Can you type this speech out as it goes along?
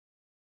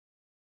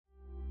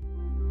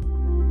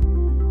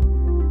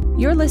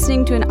You're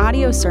listening to an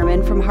audio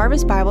sermon from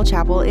Harvest Bible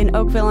Chapel in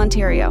Oakville,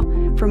 Ontario.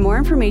 For more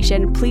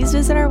information, please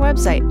visit our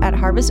website at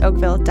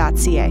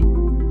harvestoakville.ca.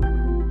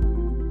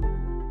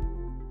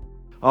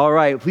 All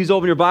right, please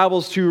open your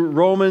Bibles to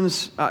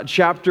Romans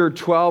chapter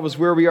 12 is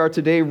where we are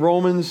today.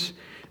 Romans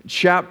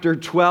chapter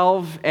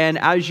 12. And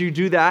as you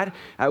do that,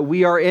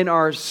 we are in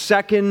our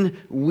second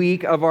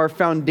week of our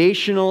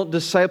foundational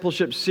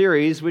discipleship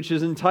series, which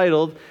is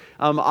entitled,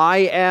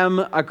 I Am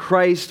a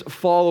Christ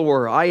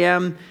Follower. I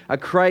Am a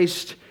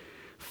Christ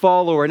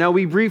Follower. Now,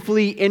 we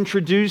briefly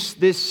introduced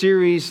this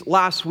series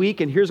last week,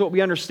 and here's what we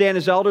understand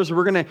as elders.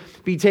 We're going to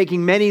be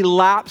taking many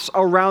laps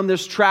around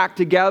this track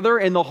together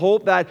in the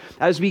hope that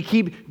as we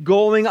keep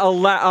going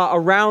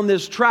around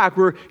this track,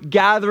 we're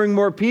gathering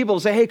more people.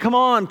 Say, hey, come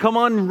on,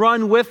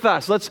 run with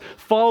us. Let's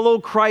follow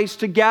Christ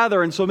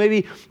together. And so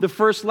maybe the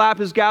first lap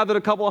has gathered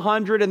a couple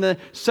hundred, and the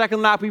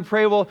second lap we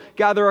pray will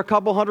gather a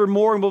couple hundred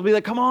more, and we'll be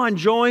like, come on,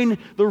 join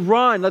the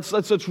run.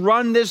 Let's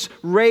run this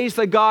race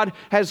that God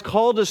has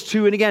called us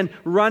to. And again,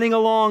 running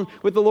along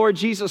with the Lord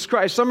Jesus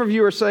Christ. Some of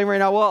you are saying right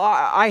now, well,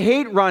 I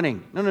hate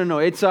running. No.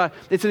 It's an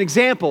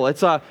example.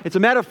 It's a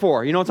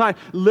metaphor. You know, it's not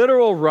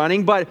literal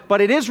running, but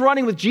it is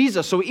running with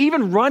Jesus. So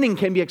even running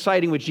can be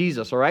exciting with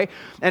Jesus, all right?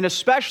 And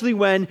especially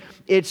when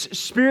it's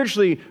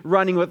spiritually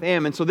running with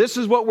Him. And so this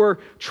is what we're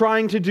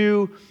trying to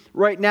do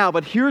right now.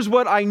 But here's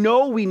what I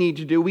know we need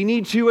to do. We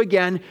need to,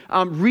 again,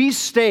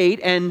 restate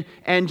and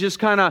just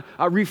kind of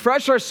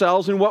refresh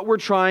ourselves in what we're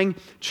trying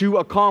to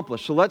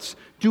accomplish. So let's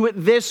do it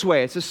this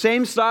way. It's the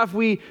same stuff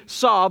we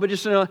saw, but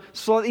just in a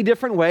slightly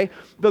different way.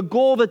 The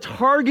goal, the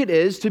target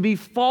is to be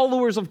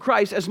followers of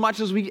Christ as much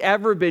as we've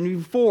ever been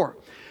before.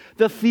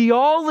 The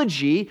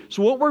theology,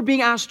 so what we're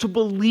being asked to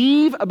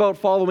believe about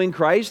following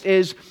Christ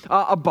is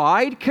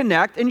abide,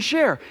 connect, and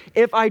share.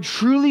 If I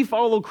truly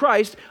follow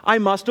Christ, I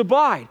must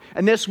abide.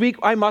 And this week,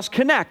 I must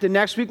connect. And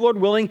next week, Lord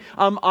willing,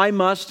 I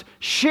must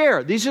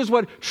share. This is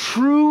what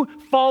true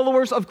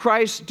followers of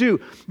Christ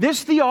do.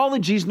 This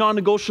theology is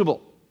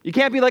non-negotiable. You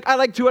can't be like, I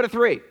like 2 out of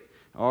 3.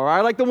 Or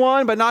I like the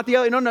one, but not the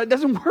other. No, it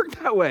doesn't work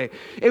that way.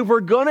 If we're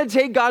going to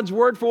take God's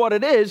word for what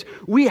it is,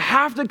 we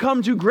have to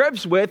come to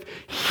grips with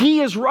He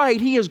is right.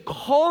 He has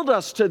called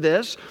us to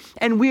this,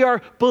 and we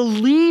are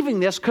believing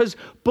this because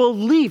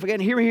belief, again,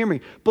 hear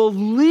me,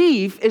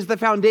 belief is the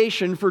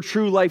foundation for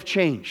true life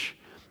change.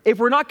 If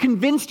we're not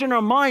convinced in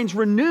our minds,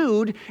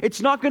 renewed,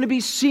 it's not going to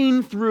be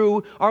seen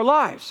through our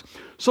lives.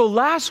 So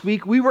last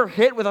week, we were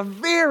hit with a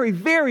very,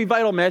 very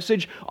vital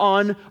message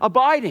on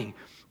abiding.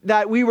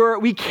 That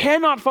we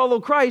cannot follow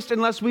Christ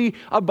unless we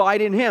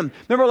abide in Him.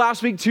 Remember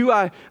last week too,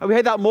 we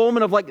had that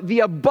moment of like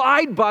the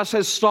abide bus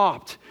has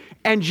stopped.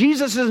 And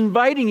Jesus is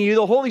inviting you,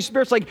 the Holy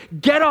Spirit's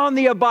like, get on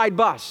the abide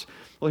bus.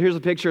 Well, here's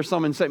a picture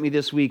someone sent me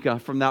this week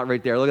from that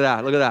right there. Look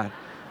at that.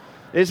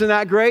 Isn't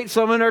that great?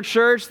 Someone in our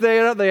church,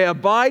 the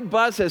abide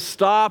bus has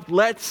stopped.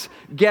 Let's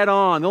get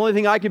on. The only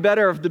thing I could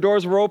better if the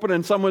doors were open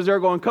and someone was there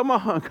going, come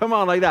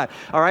on, like that.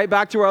 All right,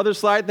 back to our other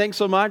slide. Thanks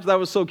so much. That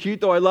was so cute,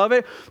 though. I love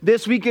it.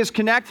 This week is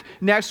connect.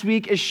 Next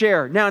week is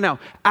share. Now,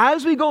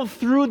 as we go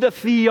through the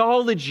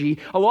theology,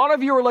 a lot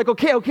of you are like,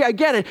 okay, I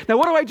get it. Now,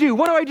 what do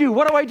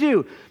I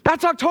do?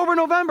 That's October,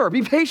 November.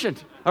 Be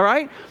patient, all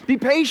right? Be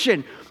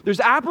patient. There's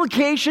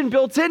application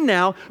built in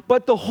now,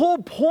 but the whole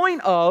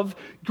point of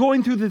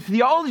going through the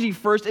theology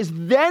first is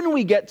then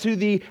we get to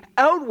the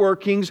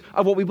outworkings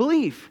of what we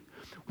believe.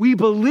 We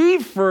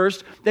believe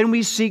first, then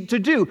we seek to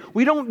do.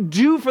 We don't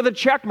do for the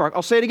check mark.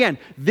 I'll say it again.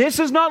 This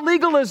is not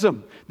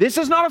legalism. This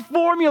is not a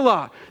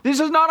formula. This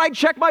is not I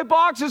check my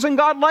boxes and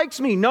God likes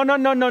me.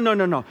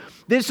 No.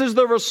 This is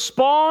the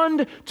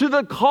respond to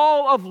the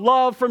call of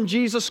love from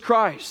Jesus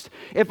Christ.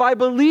 If I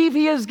believe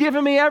He has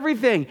given me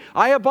everything,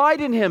 I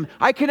abide in Him,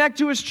 I connect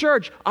to His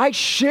church, I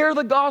share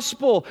the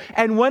gospel.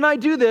 And when I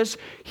do this,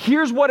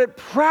 here's what it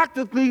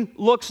practically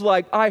looks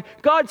like.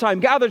 God time,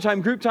 gather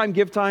time, group time,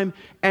 give time,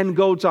 and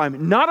go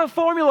time. Not a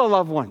formula,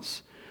 loved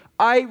ones.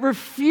 I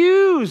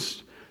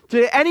refuse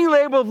to any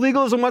label of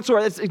legalism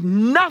whatsoever. It's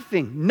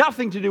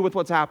nothing to do with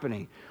what's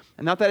happening.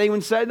 And not that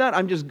anyone said that,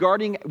 I'm just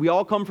guarding. We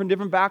all come from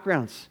different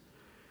backgrounds.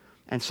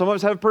 And some of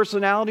us have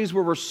personalities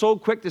where we're so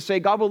quick to say,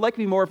 God will like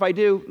me more if I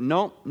do.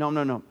 No.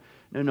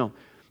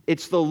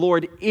 It's the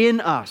Lord in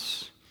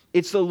us.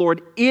 It's the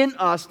Lord in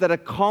us that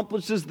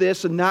accomplishes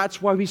this, and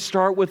that's why we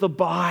start with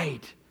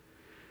abide.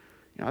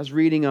 I was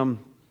reading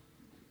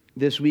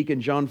this week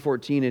in John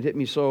 14. It hit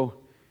me so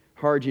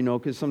hard,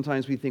 because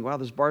sometimes we think, wow,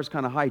 this bar's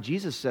kind of high.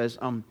 Jesus says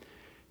to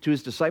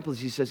His disciples,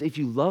 He says, if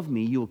you love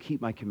me, you will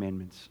keep my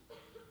commandments.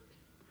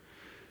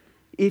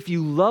 If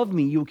you love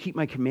me, you will keep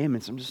my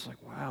commandments. I'm just like,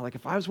 wow, like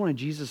if I was one of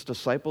Jesus'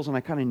 disciples and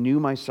I kind of knew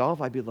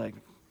myself, I'd be like,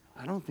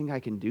 I don't think I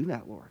can do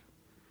that, Lord.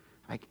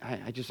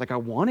 I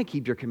want to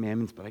keep your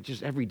commandments,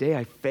 but every day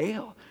I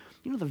fail.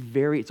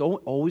 It's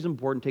always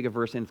important to take a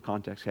verse in its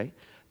context, okay?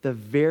 The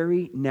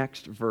very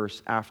next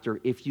verse after,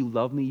 if you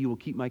love me, you will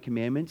keep my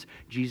commandments,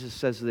 Jesus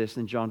says this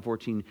in John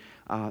 14,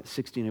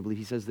 16, I believe.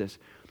 He says this,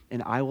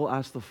 and I will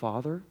ask the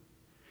Father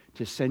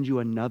to send you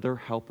another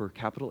helper,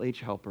 capital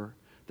H helper,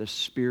 the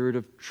Spirit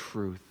of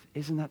truth.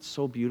 Isn't that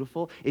so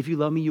beautiful? If you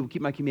love me, you will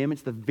keep my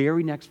commandments. The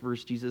very next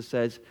verse, Jesus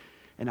says,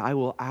 and I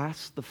will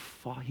ask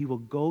he will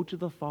go to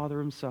the Father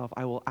himself.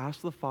 I will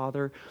ask the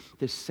Father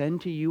to send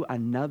to you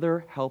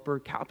another helper,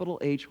 capital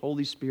H,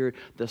 Holy Spirit,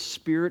 the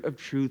Spirit of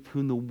truth,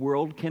 whom the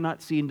world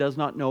cannot see and does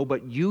not know,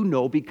 but you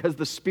know, because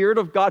the Spirit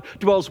of God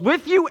dwells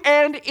with you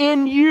and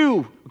in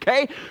you.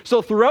 Okay?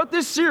 So throughout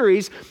this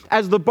series,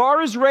 as the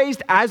bar is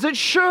raised, as it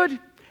should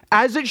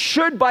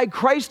by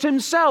Christ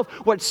himself,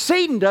 what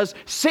Satan does,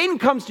 Satan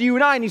comes to you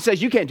and I and he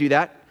says, you can't do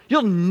that.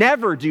 You'll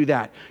never do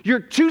that. You're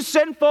too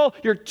sinful.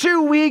 You're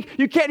too weak.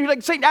 You can't. You're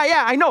like Satan.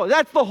 Yeah, I know.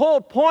 That's the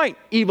whole point,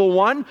 evil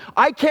one.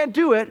 I can't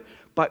do it.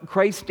 But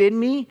Christ in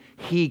me,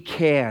 he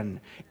can.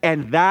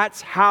 And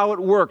that's how it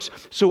works.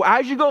 So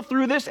as you go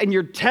through this and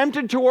you're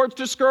tempted towards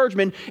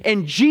discouragement,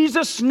 in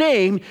Jesus'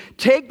 name,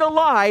 take the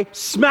lie,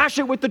 smash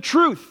it with the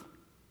truth.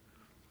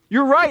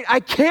 You're right. I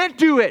can't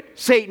do it,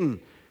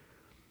 Satan.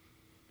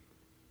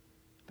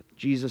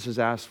 Jesus has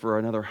asked for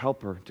another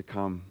helper to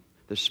come,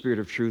 the Spirit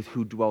of truth,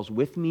 who dwells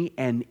with me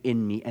and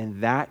in me.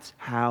 And that's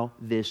how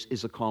this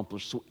is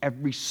accomplished. So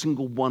every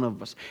single one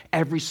of us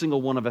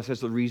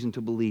has the reason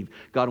to believe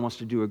God wants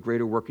to do a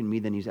greater work in me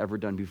than he's ever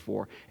done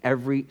before.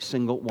 Every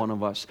single one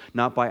of us.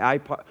 Not by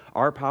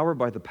our power,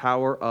 by the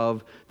power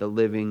of the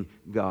living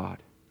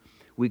God.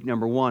 Week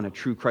number 1, a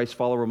true Christ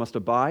follower must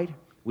abide.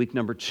 Week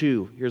number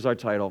 2, here's our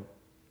title.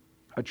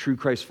 A true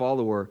Christ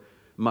follower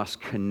must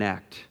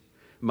connect.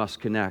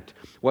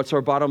 What's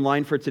our bottom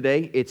line for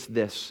today? It's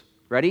this.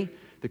 Ready?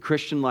 The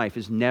Christian life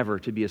is never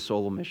to be a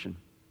solo mission.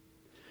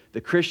 The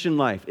Christian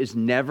life is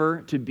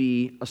never to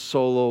be a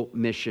solo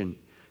mission.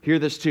 Hear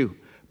this too.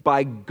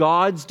 By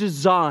God's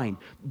design,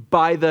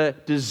 by the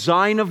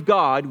design of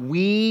God,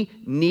 we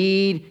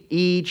need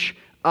each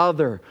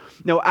other.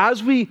 Now,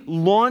 as we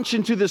launch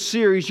into this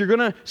series, you're going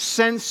to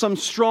sense some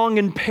strong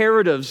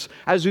imperatives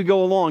as we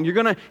go along. You're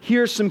going to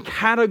hear some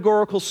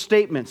categorical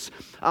statements.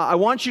 I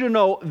want you to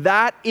know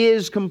that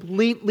is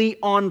completely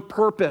on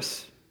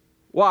purpose.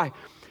 Why?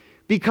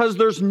 Because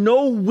there's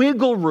no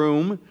wiggle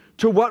room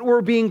to what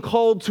we're being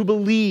called to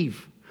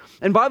believe.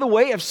 And by the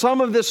way, if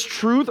some of this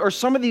truth or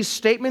some of these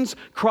statements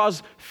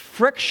cause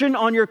friction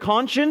on your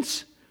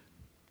conscience,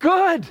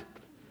 good.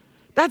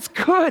 That's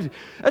good.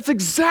 That's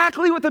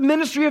exactly what the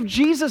ministry of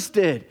Jesus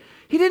did.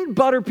 He didn't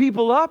butter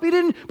people up. He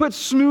didn't put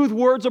smooth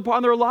words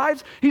upon their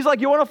lives. He's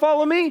like, you want to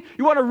follow me?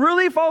 You want to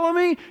really follow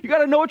me? You got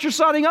to know what you're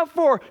signing up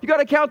for. You got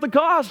to count the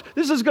cost.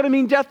 This is going to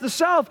mean death to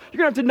self. You're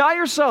going to have to deny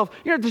yourself.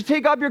 You're going to have to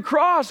take up your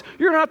cross.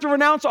 You're going to have to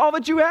renounce all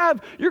that you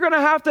have. You're going to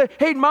have to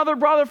hate mother,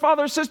 brother,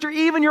 father, sister,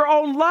 even your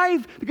own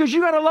life, because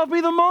you got to love me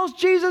the most.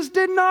 Jesus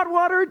did not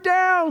water it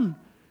down.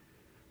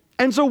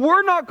 And so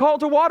we're not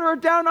called to water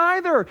it down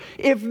either.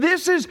 If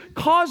this is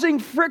causing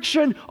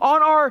friction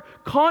on our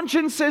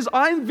consciences,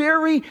 I'm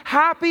very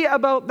happy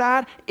about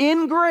that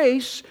in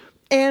grace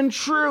and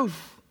truth.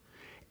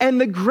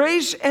 And the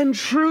grace and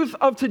truth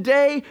of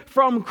today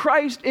from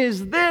Christ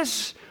is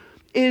this,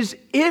 is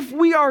if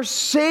we are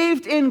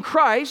saved in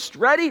Christ,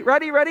 ready?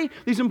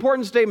 These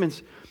important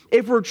statements.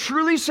 If we're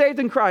truly saved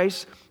in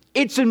Christ,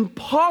 it's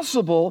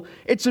impossible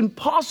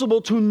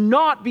to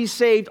not be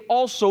saved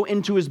also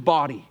into his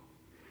body.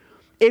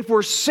 If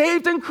we're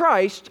saved in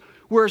Christ,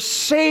 we're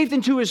saved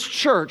into his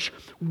church,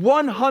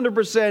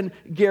 100%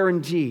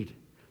 guaranteed.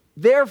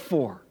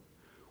 Therefore,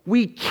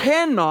 we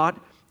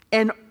cannot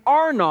and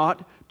are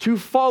not to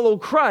follow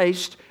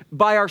Christ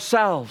by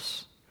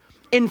ourselves.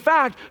 In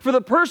fact, for the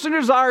person who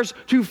desires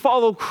to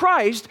follow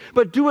Christ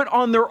but do it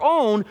on their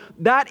own,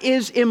 that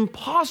is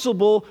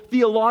impossible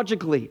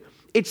theologically.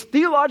 It's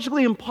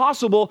theologically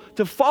impossible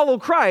to follow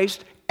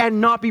Christ and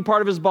not be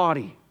part of his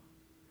body.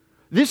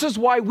 This is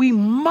why we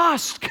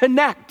must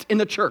connect in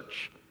the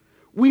church.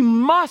 We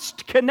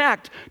must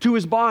connect to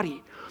his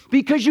body,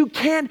 because you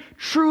can't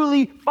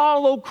truly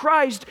follow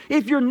Christ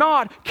if you're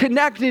not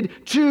connected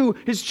to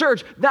his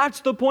church.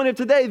 That's the point of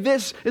today.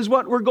 This is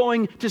what we're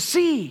going to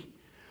see.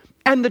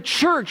 And the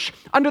church,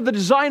 under the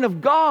design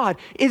of God,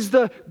 is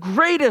the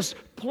greatest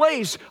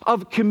place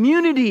of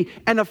community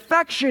and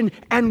affection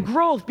and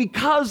growth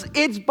because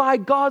it's by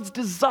God's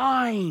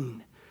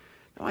design.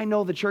 Now, I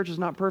know the church is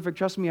not perfect.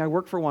 Trust me, I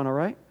work for one, all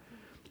right?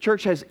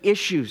 Church has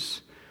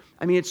issues.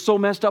 I mean, it's so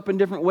messed up in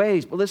different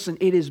ways. But listen,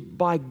 it is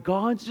by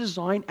God's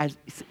design, as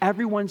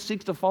everyone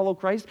seeks to follow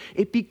Christ,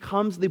 it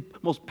becomes the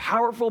most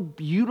powerful,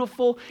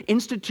 beautiful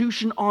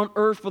institution on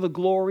earth for the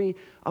glory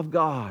of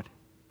God.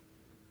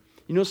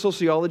 You know,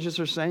 sociologists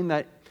are saying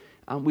that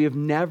we have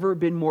never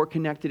been more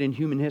connected in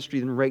human history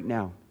than right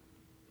now.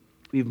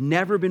 We've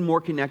never been more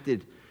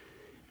connected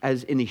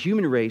as in the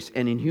human race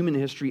and in human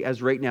history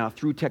as right now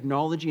through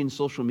technology and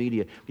social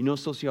media. You know,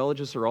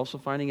 sociologists are also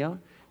finding out?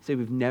 Say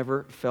we've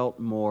never felt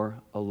more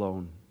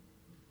alone.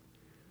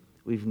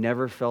 We've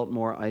never felt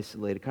more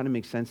isolated. It kind of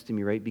makes sense to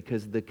me, right?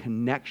 Because the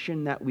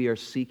connection that we are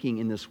seeking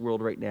in this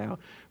world right now,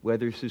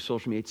 whether through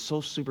social media, it's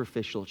so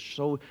superficial, it's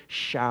so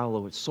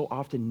shallow, it so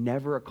often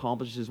never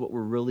accomplishes what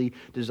we're really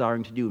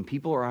desiring to do. And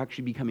people are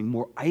actually becoming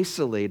more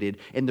isolated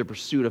in their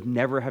pursuit of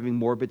never having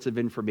more bits of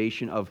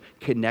information, of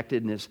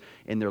connectedness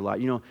in their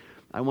life. You know,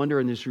 I wonder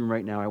in this room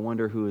right now, I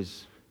wonder who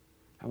is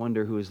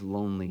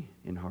lonely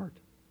in heart.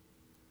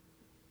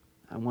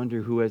 I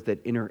wonder who has that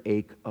inner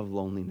ache of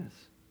loneliness.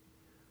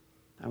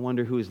 I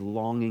wonder who is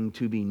longing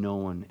to be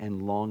known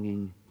and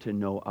longing to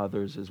know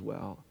others as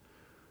well.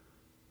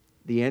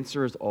 The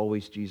answer is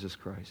always Jesus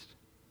Christ.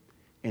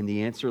 And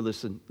the answer,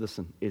 listen,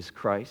 is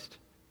Christ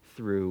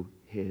through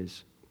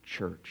His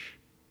church.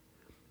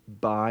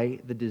 By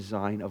the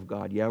design of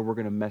God. Yeah, we're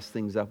going to mess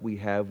things up. We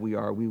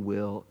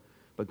will.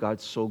 But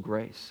God's so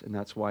grace. And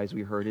that's why, as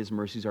we heard, His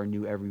mercies are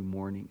new every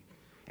morning.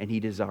 And He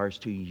desires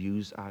to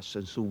use us.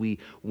 And so we,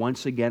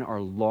 once again, are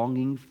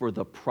longing for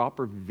the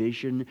proper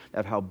vision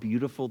of how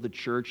beautiful the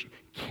church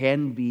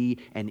can be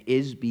and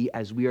be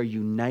as we are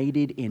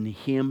united in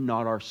Him,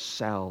 not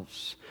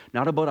ourselves.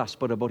 Not about us,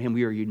 but about Him.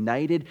 We are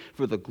united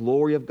for the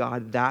glory of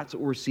God. That's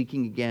what we're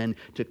seeking again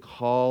to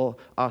call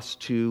us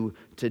to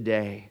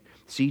today.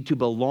 See, to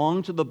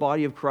belong to the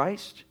body of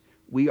Christ,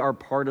 we are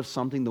part of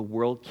something the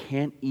world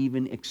can't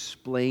even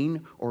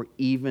explain or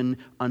even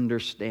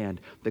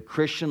understand. The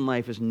Christian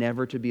life is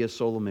never to be a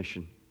solo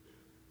mission.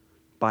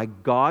 By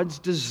God's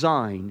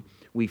design,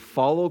 we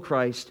follow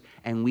Christ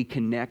and we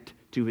connect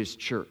to His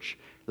church.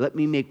 Let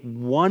me make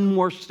one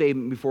more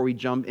statement before we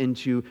jump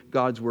into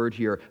God's word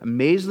here.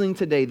 Amazingly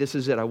today, this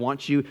is it. I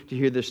want you to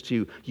hear this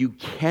too. You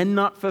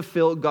cannot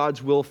fulfill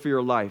God's will for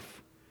your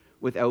life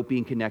without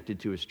being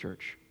connected to His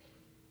church.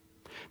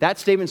 That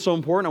statement's so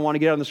important. I want to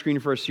get it on the screen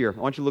first here. I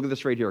want you to look at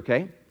this right here,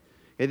 okay?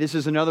 This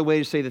is another way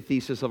to say the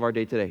thesis of our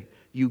day today.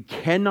 You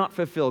cannot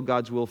fulfill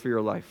God's will for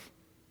your life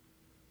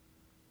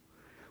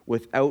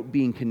without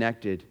being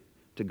connected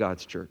to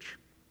God's church.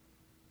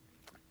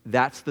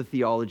 That's the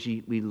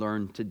theology we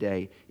learn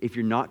today. If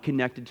you're not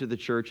connected to the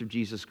church of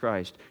Jesus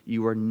Christ,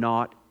 you are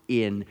not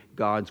in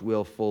God's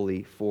will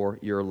fully for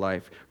your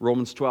life.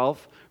 Romans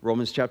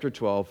chapter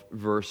 12,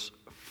 verse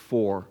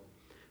 4.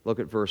 Look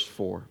at verse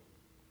 4.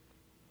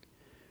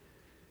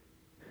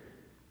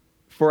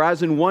 For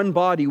as in one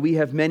body we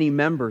have many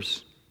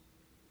members,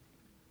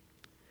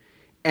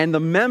 and the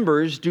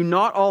members do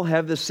not all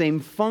have the same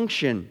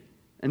function.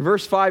 And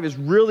verse 5 is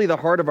really the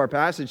heart of our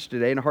passage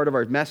today and the heart of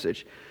our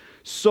message.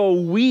 So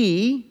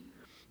we,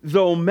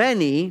 though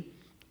many,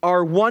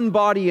 are one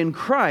body in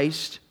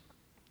Christ,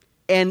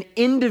 and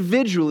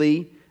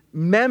individually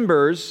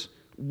members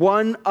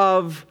one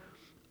of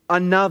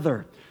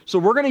another. So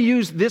we're going to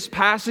use this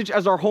passage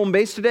as our home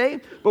base today,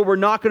 but we're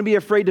not going to be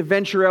afraid to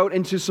venture out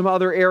into some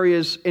other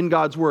areas in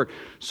God's Word.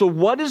 So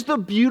what is the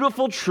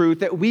beautiful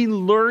truth that we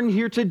learn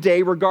here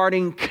today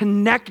regarding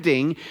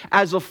connecting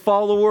as a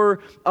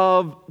follower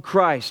of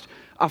Christ?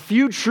 A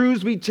few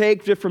truths we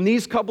take from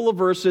these couple of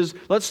verses.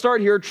 Let's start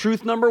here.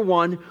 Truth number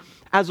 1.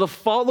 As a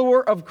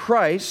follower of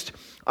Christ,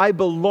 I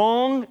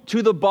belong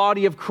to the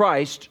body of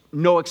Christ,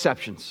 no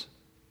exceptions.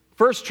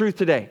 First truth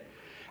today.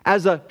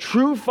 As a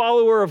true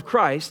follower of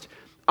Christ,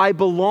 I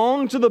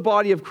belong to the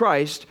body of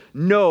Christ,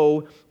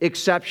 no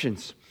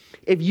exceptions.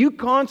 If you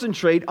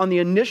concentrate on the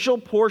initial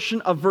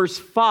portion of verse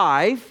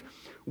 5,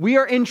 we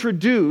are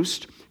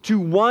introduced to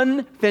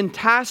one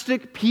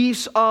fantastic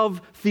piece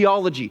of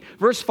theology.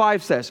 Verse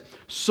 5 says,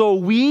 so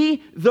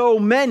we, though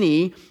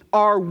many,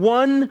 are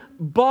one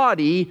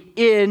body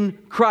in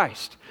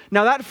Christ.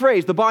 Now that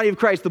phrase, the body of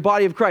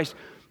Christ,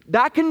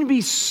 that can be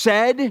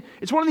said,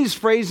 it's one of these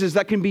phrases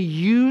that can be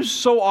used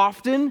so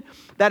often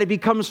that it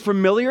becomes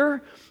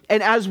familiar.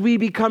 And as we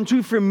become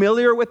too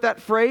familiar with that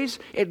phrase,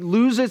 it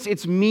loses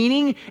its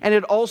meaning and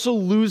it also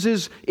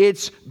loses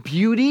its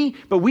beauty.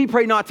 But we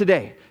pray not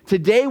today.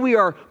 Today we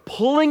are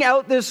pulling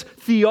out this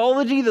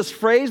theology, this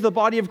phrase, the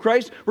body of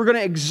Christ. We're going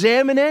to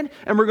examine it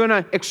and we're going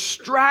to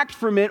extract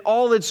from it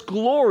all its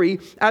glory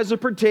as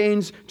it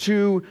pertains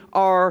to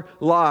our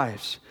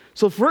lives.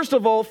 So first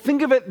of all,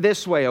 think of it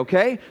this way,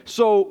 okay?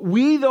 So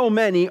we, though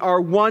many, are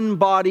one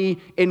body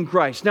in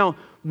Christ. Now,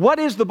 what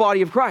is the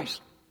body of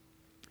Christ?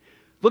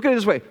 Look at it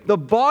this way. The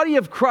body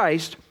of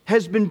Christ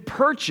has been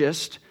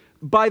purchased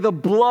by the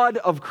blood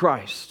of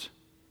Christ.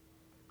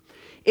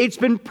 It's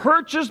been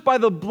purchased by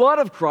the blood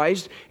of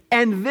Christ,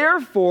 and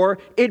therefore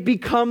it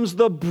becomes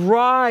the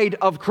bride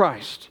of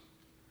Christ.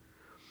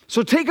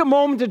 So take a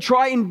moment to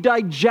try and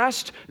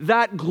digest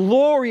that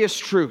glorious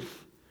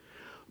truth.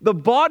 The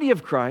body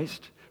of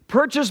Christ,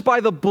 purchased by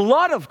the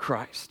blood of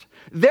Christ,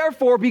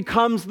 therefore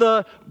becomes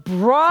the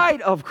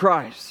bride of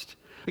Christ.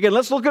 Again,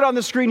 let's look at it on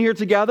the screen here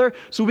together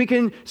so we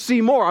can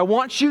see more. I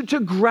want you to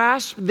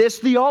grasp this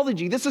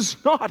theology. This is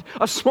not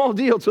a small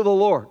deal to the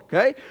Lord,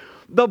 okay?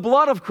 The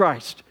blood of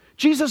Christ.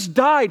 Jesus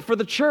died for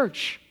the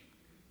church.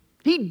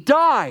 He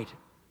died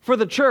for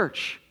the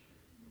church.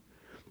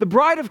 The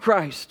bride of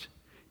Christ.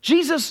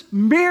 Jesus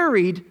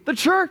married the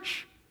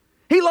church.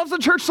 He loves the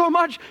church so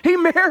much, He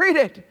married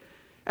it.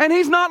 And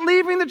He's not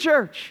leaving the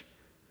church.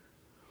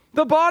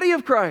 The body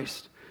of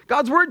Christ.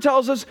 God's Word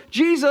tells us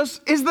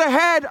Jesus is the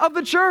head of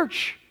the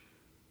church.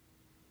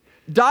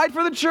 Died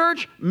for the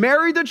church,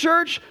 married the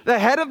church, the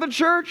head of the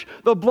church,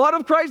 the blood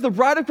of Christ, the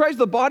bride of Christ,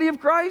 the body of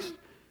Christ.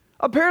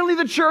 Apparently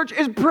the church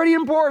is pretty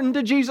important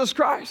to Jesus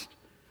Christ.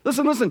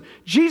 Listen.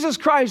 Jesus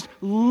Christ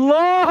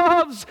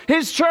loves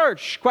his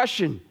church.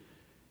 Question,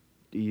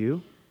 do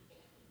you?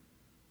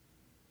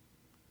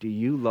 Do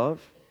you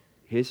love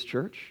his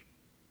church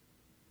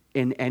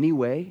in any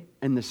way,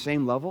 in the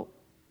same level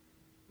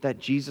that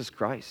Jesus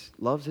Christ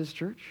loves his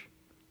church?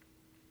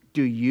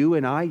 Do you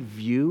and I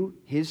view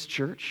his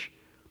church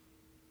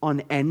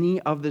on any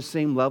of the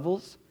same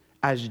levels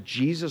as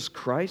Jesus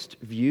Christ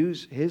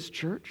views his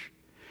church?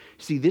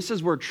 See, this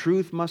is where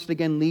truth must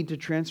again lead to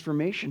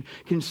transformation.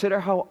 Consider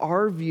how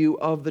our view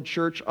of the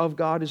church of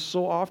God is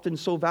so often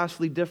so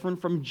vastly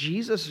different from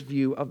Jesus'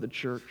 view of the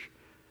church.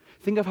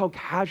 Think of how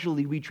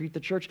casually we treat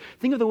the church.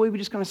 Think of the way we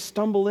just kind of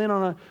stumble in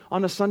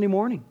on a Sunday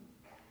morning.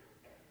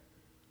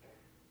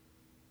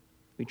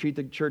 We treat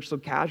the church so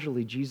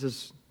casually.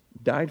 Jesus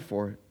died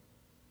for it.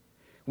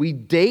 We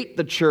date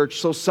the church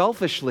so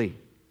selfishly.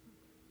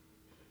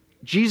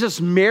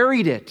 Jesus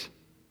married it.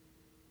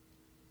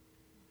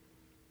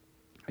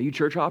 Are you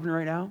church hopping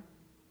right now?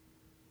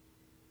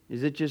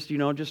 Is it just,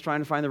 just trying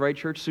to find the right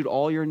church, suit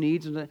all your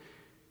needs?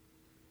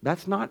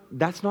 That's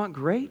not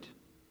great.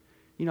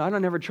 I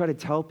don't ever try to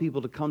tell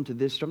people to come to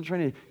this. I'm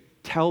trying to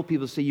tell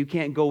people, say you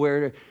can't go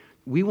where.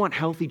 We want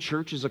healthy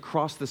churches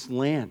across this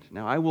land.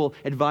 Now, I will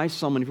advise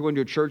someone, if you're going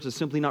to a church that's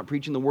simply not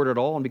preaching the word at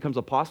all and becomes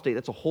apostate,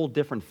 that's a whole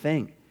different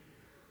thing.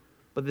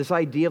 But this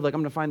idea of I'm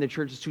going to find the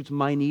church that suits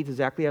my needs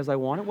exactly as I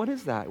want it, what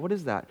is that? What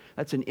is that?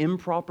 That's an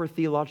improper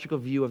theological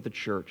view of the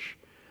church.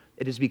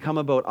 It has become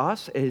about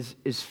us. It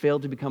has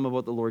failed to become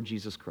about the Lord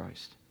Jesus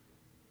Christ.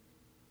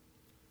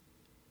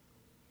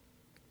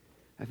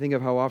 I think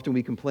of how often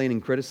we complain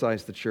and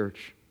criticize the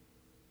church.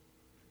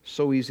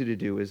 So easy to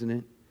do, isn't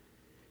it?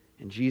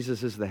 And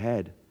Jesus is the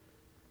head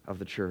of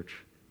the church.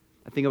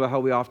 I think about how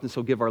we often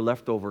so give our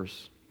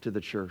leftovers to the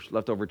church.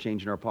 Leftover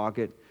change in our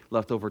pocket,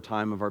 leftover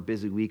time of our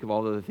busy week of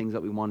all the other things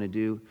that we want to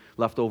do,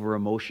 leftover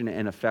emotion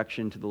and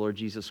affection to the Lord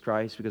Jesus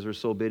Christ because we're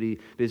so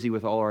busy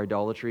with all our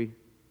idolatry.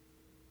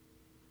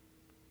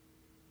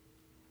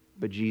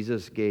 But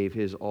Jesus gave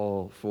his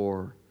all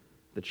for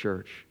the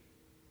church.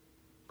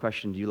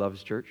 Question, do you love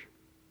his church?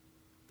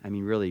 I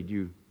mean, really,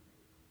 do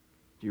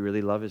you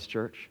really love his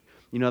church?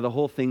 The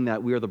whole thing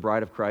that we are the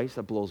bride of Christ,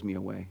 that blows me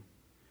away.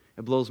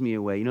 It blows me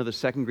away. The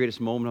second greatest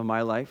moment of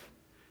my life,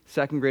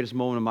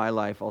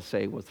 I'll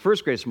say, was the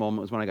first greatest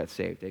moment was when I got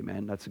saved.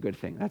 Amen. That's a good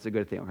thing.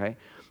 Okay?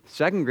 The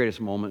second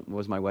greatest moment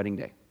was my wedding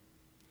day.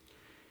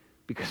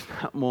 Because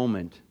that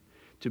moment,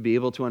 to be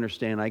able to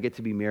understand I get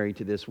to be married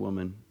to this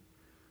woman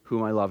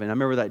whom I love. And I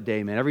remember that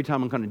day, man, every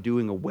time I'm kind of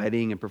doing a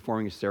wedding and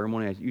performing a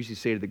ceremony, I usually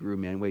say to the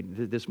groom, man, wait,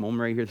 this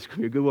moment right here, this could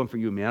be a good one for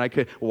you, man. I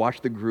could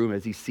watch the groom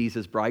as he sees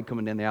his bride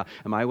coming down the aisle.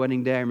 And my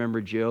wedding day, I remember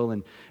Jill,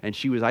 and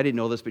she was, I didn't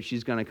know this, but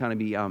she's going to kind of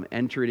be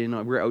entered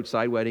in. We're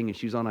outside wedding, and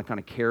she's on a kind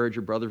of carriage.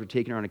 Her brothers were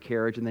taking her on a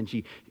carriage, and then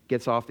she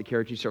gets off the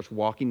carriage, she starts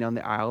walking down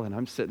the aisle, and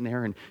I'm sitting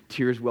there, and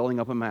tears welling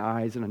up in my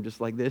eyes, and I'm just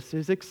like, this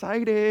is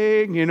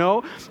exciting,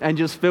 and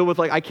just filled with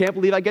I can't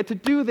believe I get to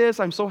do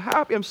this. I'm so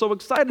happy. I'm so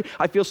excited.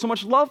 I feel so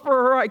much love for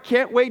her. I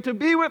can't wait to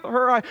be with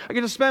her. I get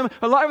to spend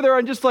my life with her.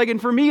 And just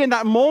and for me in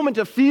that moment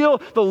to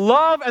feel the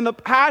love and the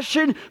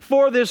passion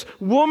for this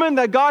woman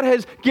that God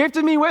has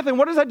gifted me with. And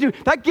what does that do?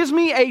 That gives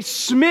me a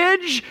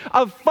smidge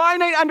of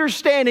finite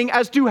understanding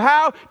as to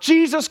how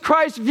Jesus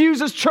Christ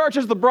views his church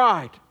as the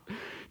bride.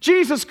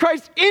 Jesus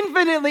Christ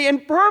infinitely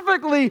and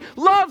perfectly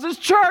loves his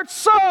church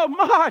so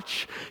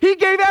much. He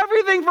gave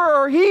everything for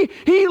her.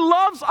 He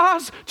loves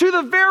us to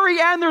the very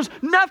end. There's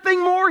nothing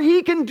more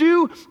he can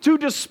do to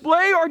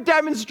display or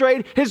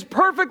demonstrate his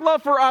perfect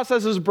love for us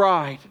as his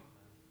bride.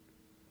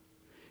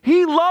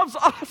 He loves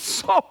us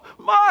so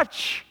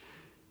much.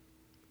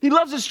 He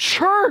loves his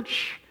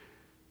church.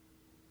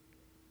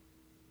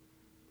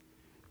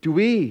 Do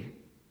we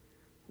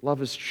love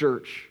his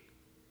church?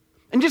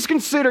 And just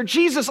consider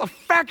Jesus'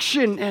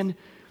 affection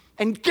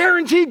and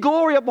guaranteed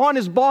glory upon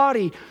his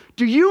body.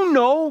 Do you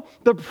know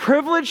the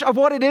privilege of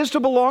what it is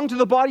to belong to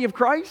the body of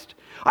Christ?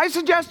 I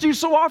suggest to you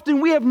so often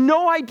we have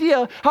no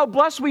idea how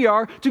blessed we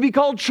are to be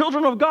called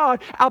children of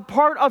God, a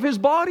part of his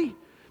body.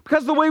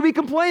 Because the way we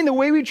complain, the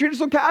way we treat it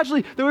so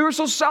casually, the way we're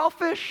so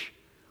selfish.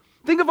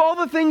 Think of all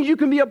the things you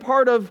can be a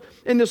part of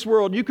in this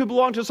world. You could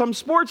belong to some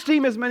sports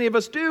team, as many of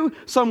us do,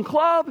 some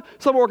club,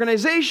 some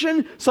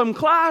organization, some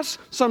class,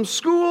 some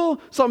school,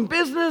 some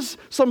business,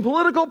 some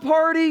political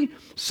party,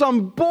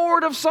 some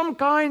board of some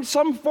kind,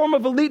 some form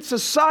of elite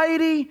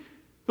society.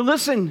 But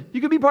listen, you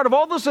could be part of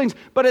all those things,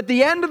 but at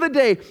the end of the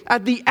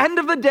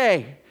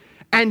day,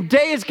 and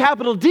day is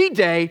capital D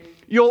day,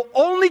 you'll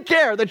only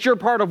care that you're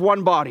part of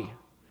one body.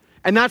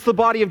 And that's the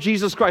body of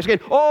Jesus Christ.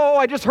 Again,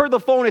 I just heard the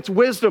phone. It's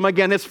wisdom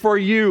again. It's for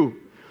you.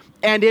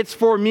 and it's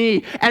for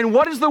me. And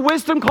what is the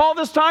wisdom call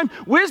this time?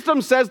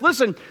 Wisdom says,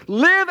 listen,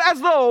 live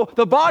as though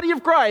the body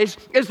of Christ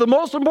is the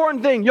most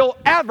important thing you'll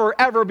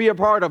ever be a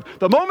part of.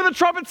 The moment the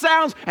trumpet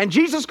sounds and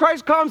Jesus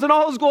Christ comes in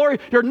all his glory,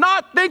 you're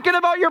not thinking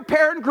about your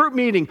parent group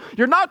meeting.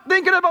 You're not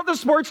thinking about the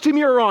sports team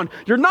you're on.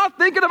 You're not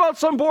thinking about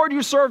some board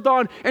you served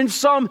on in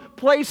some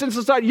place in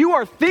society. You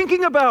are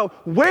thinking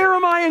about, where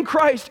am I in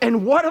Christ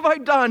and what have I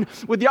done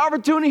with the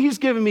opportunity he's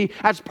given me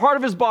as part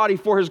of his body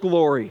for his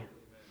glory?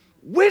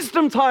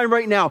 Wisdom time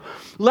right now.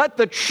 Let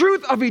the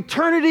truth of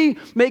eternity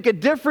make a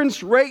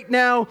difference right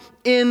now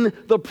in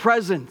the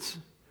present.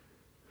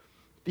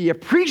 The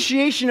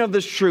appreciation of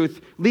this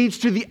truth leads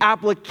to the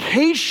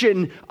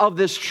application of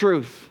this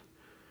truth.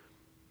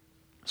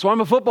 So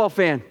I'm a football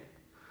fan,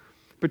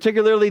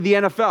 particularly the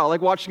NFL. I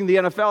like watching the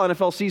NFL.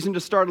 NFL season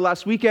just started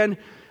last weekend.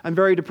 I'm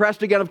very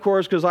depressed again, of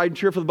course, because I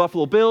cheer for the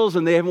Buffalo Bills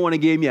and they haven't won a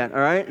game yet, all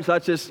right? So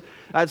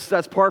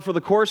that's par for the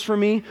course for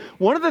me.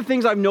 One of the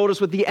things I've noticed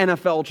with the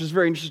NFL, which is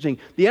very interesting,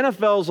 the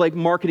NFL is like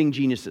marketing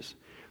geniuses.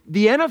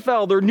 The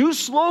NFL, their new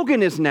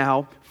slogan is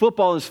now,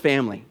 football is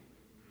family.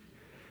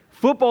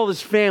 Football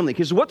is family,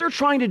 because what they're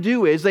trying to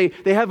do is they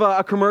have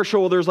a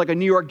commercial where there's like a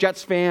New York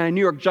Jets fan, a New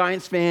York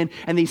Giants fan,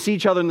 and they see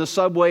each other in the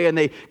subway and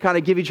they kind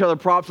of give each other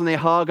props and they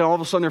hug, and all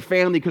of a sudden they're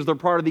family because they're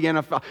part of the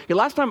NFL. Okay,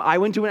 last time I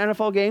went to an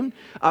NFL game,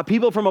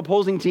 people from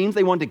opposing teams,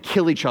 they wanted to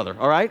kill each other,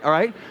 all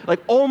right? Like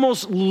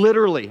almost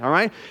literally, all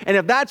right? And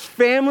if that's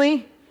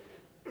family,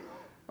 I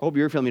hope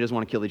your family doesn't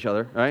want to kill each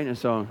other, right? And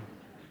so...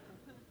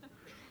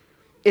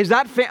 is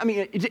that, I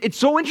mean, it's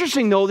so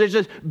interesting, though. There's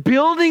just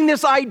building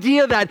this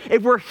idea that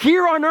if we're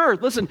here on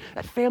earth, listen,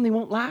 that family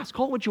won't last.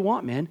 Call it what you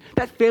want, man.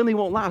 That family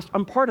won't last.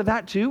 I'm part of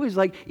that, too, is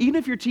like, even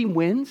if your team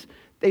wins,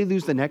 they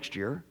lose the next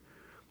year.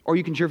 Or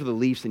you can cheer for the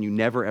Leafs and you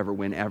never, ever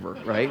win, ever,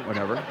 right?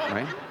 Whatever,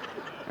 right?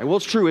 Well,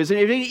 it's true, isn't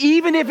it?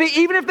 Even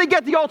if they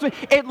get the ultimate,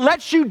 it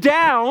lets you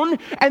down,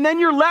 and then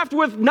you're left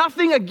with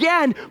nothing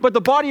again but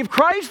the body of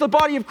Christ,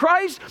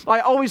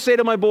 I always say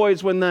to my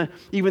boys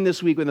even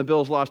this week when the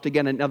Bills lost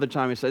again another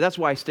time, I said, that's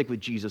why I stick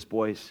with Jesus,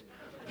 boys.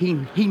 He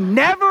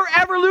never,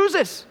 ever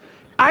loses.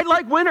 I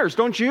like winners,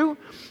 don't you?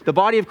 The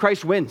body of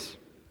Christ wins.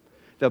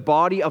 The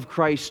body of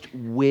Christ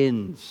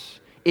wins.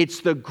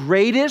 It's the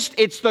greatest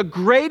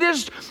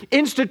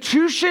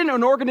institution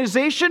and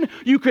organization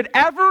you could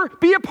ever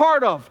be a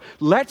part of.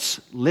 Let's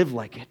live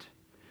like it.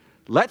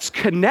 Let's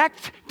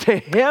connect to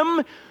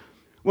him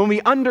when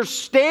we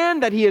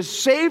understand that he has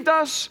saved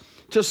us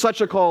to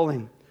such a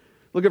calling.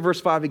 Look at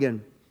verse 5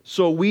 again.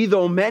 So we,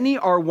 though many,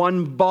 are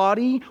one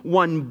body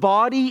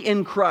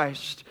in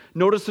Christ.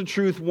 Notice the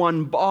truth,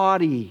 one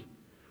body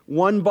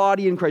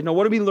in Christ. Now,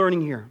 what are we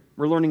learning here?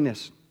 We're learning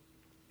this.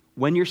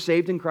 When you're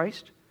saved in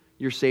Christ,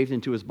 you're saved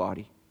into his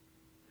body.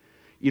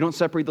 You don't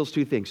separate those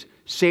two things.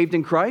 Saved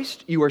in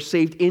Christ, you are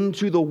saved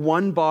into the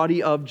one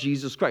body of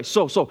Jesus Christ.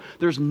 So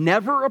there's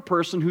never a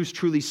person who's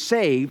truly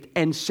saved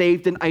and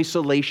saved in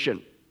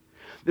isolation.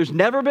 There's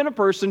never been a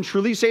person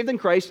truly saved in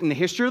Christ in the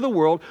history of the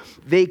world.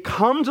 They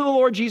come to the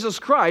Lord Jesus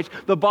Christ,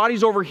 the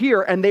body's over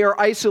here, and they are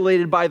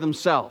isolated by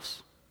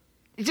themselves.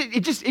 It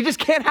just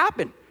can't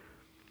happen.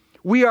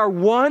 We are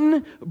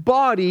one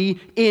body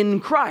in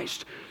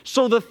Christ.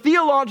 So the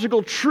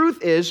theological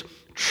truth is,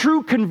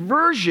 true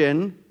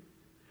conversion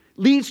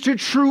leads to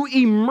true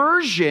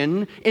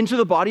immersion into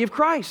the body of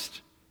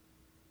Christ.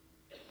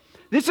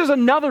 This is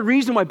another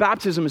reason why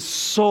baptism is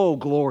so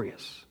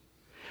glorious.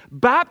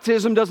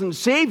 Baptism doesn't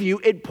save you.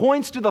 It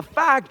points to the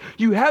fact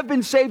you have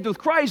been saved with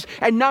Christ,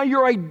 and now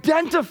you're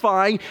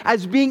identifying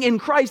as being in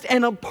Christ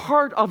and a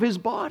part of his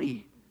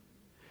body.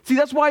 See,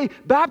 that's why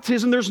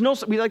baptism,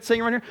 we like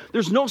saying around here,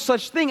 there's no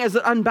such thing as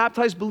an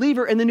unbaptized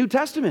believer in the New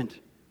Testament.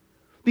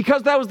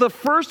 Because that was the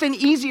first and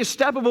easiest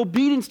step of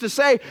obedience to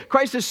say,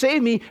 Christ has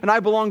saved me and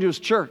I belong to his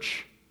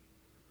church.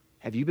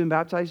 Have you been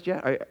baptized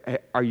yet?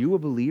 Are you a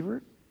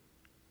believer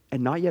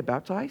and not yet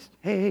baptized?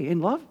 Hey, in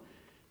love,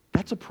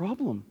 that's a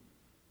problem.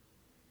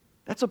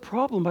 That's a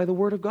problem by the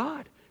word of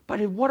God.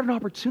 But what an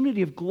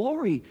opportunity of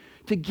glory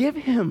to give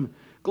him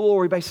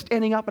glory by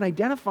standing up and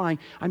identifying,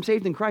 I'm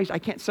saved in Christ. I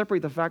can't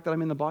separate the fact that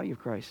I'm in the body of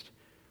Christ.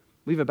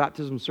 We have a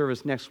baptism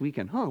service next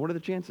weekend. What are the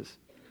chances?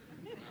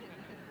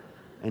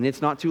 And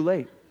it's not too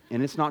late.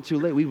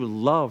 We would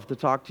love to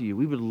talk to you.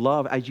 We would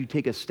love, as you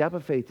take a step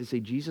of faith, to say,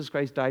 Jesus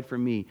Christ died for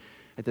me.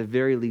 At the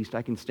very least,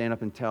 I can stand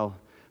up and tell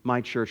my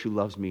church who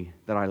loves me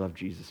that I love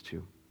Jesus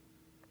too.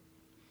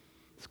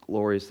 It's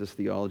glorious, this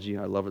theology.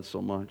 I love it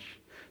so much.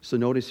 So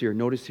notice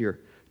here.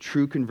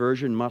 True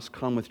conversion must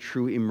come with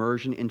true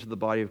immersion into the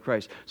body of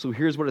Christ. So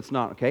here's what it's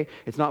not, okay?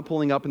 It's not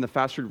pulling up in the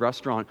fast food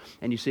restaurant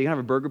and you say, can I have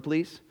a burger,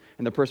 please?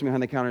 And the person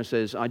behind the counter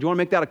says, do you want to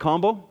make that a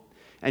combo?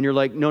 And you're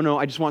like, no,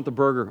 I just want the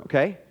burger,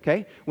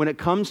 okay? When it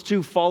comes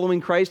to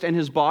following Christ and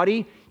his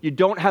body, you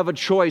don't have a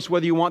choice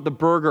whether you want the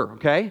burger,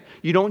 okay?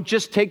 You don't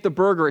just take the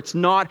burger.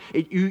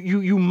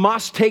 You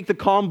must take the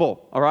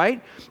combo, all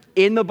right?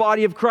 In the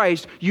body of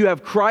Christ, you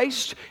have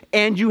Christ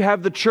and you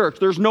have the church.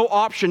 There's no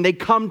option. They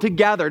come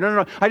together.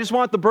 No, I just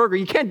want the burger.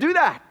 You can't do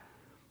that.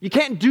 You're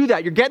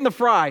getting the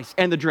fries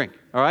and the drink,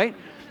 all right?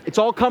 It's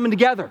all coming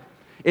together.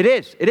 It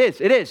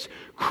is.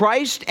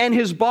 Christ and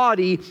his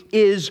body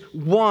is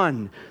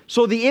one.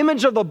 So the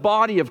image of the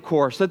body, of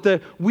course,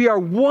 that we are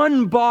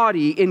one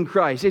body in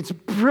Christ. It's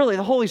brilliant.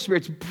 The Holy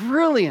Spirit's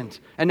brilliant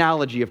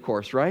analogy, of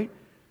course, right?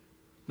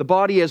 The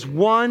body is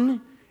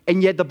one,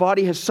 and yet the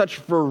body has such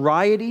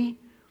variety.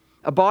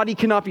 A body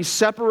cannot be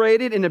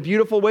separated in a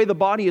beautiful way. The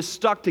body is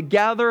stuck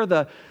together.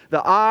 The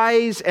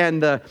eyes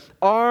and the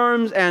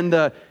arms and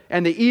the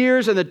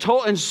ears and the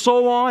toe and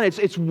so on.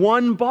 It's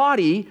one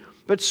body,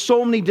 but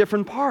so many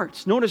different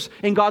parts. Notice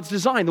in God's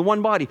design, the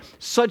one body,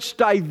 such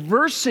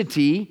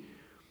diversity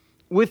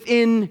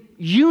within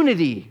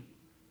unity.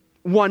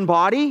 One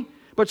body,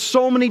 but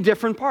so many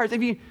different parts.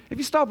 If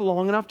you stop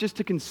long enough just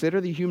to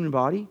consider the human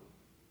body,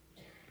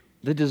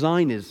 the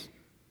design is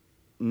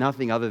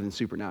nothing other than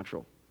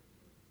supernatural.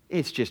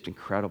 It's just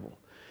incredible.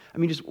 I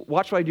mean, just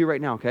watch what I do right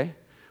now, okay?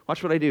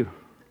 Watch what I do.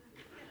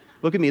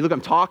 Look at me. Look,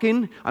 I'm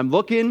talking. I'm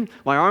looking.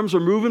 My arms are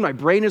moving. My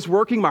brain is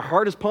working. My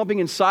heart is pumping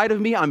inside of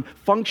me. I'm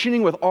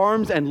functioning with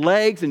arms and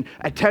legs and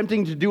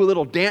attempting to do a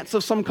little dance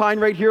of some kind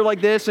right here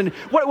like this. And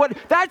what?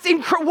 That's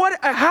incredible.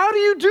 How do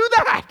you do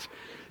that?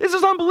 This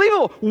is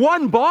unbelievable.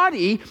 One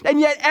body, and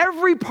yet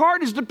every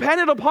part is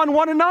dependent upon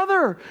one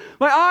another.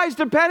 My eyes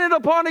dependent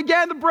upon,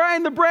 again, the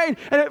brain,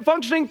 and it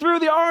functioning through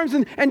the arms,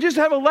 and just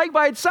have a leg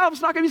by itself,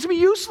 it's going to be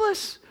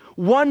useless.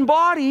 One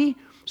body,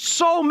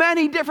 so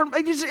many different,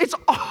 it's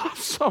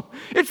awesome.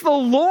 It's the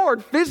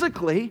Lord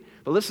physically,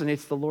 but listen,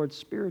 it's the Lord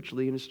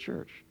spiritually in his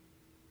church.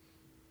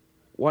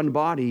 One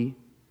body,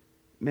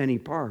 many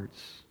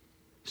parts.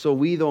 So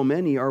we, though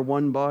many, are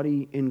one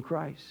body in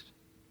Christ.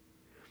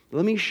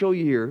 Let me show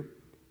you here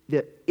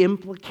the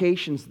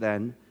implications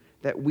then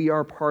that we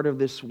are part of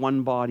this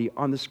one body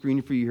on the screen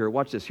for you here.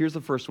 Watch this. Here's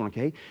the first one,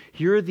 okay?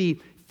 Here are the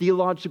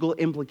theological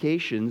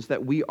implications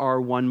that we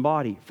are one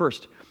body.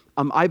 First,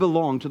 I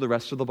belong to the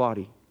rest of the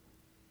body.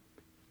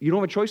 You don't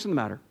have a choice in the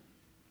matter.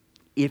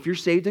 If you're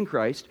saved in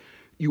Christ,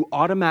 you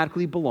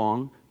automatically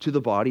belong to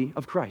the body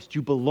of Christ.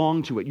 You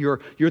belong to it.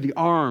 You're the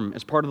arm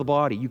as part of the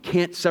body. You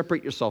can't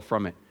separate yourself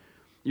from it.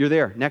 You're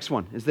there. Next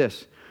one is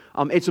this.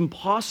 It's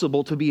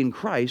impossible to be in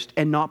Christ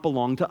and not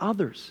belong to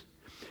others.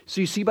 So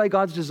you see, by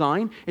God's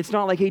design, it's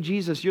not like, hey,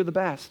 Jesus, you're the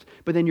best,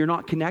 but then you're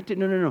not connected.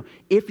 No.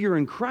 If you're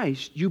in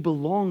Christ, you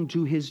belong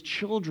to his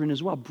children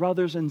as well,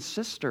 brothers and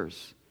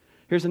sisters.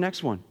 Here's the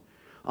next one.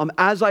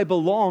 As I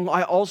belong,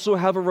 I also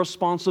have a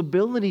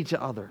responsibility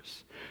to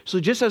others.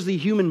 So just as the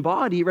human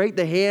body, right,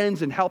 the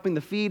hands and helping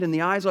the feet and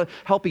the eyes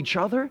help each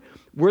other,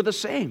 we're the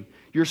same.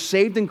 You're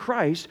saved in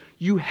Christ,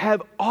 you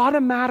have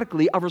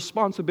automatically a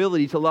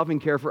responsibility to love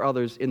and care for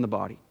others in the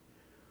body.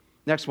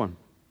 Next one.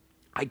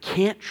 I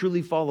can't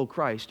truly follow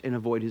Christ and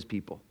avoid his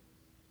people.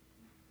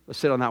 Let's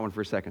sit on that one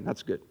for a second.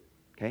 That's good.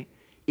 Okay?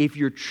 If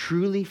you're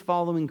truly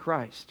following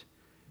Christ,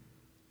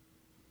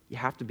 you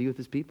have to be with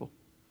his people.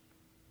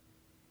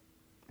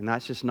 And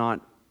that's just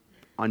not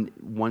on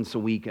once a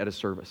week at a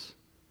service.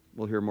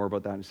 We'll hear more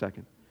about that in a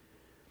second.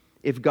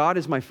 If God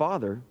is my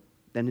father,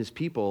 then his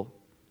people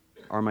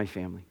are my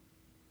family.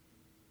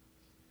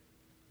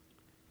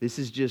 This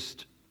is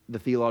just the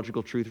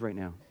theological truth right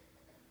now.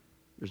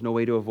 There's no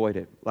way to avoid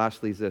it.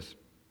 Lastly is this.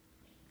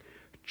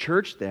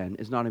 Church, then,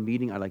 is not a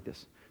meeting. I like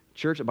this.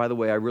 Church, by the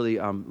way, I really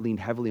leaned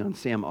heavily on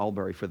Sam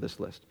Albury for this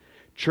list.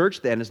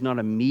 Church, then, is not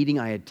a meeting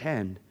I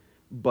attend,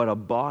 but a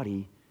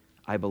body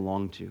I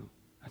belong to.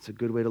 That's a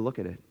good way to look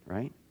at it,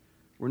 right?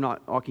 We're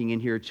not walking in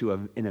here to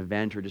an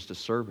event or just a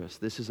service.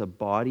 This is a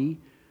body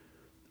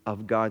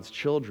of God's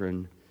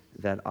children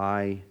that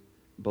I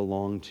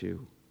belong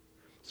to.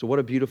 So what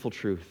a beautiful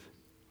truth.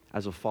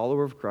 As a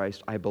follower of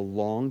Christ, I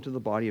belong to the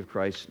body of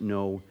Christ,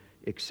 no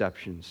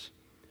exceptions.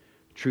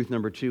 Truth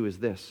number 2 is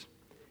this.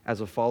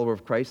 As a follower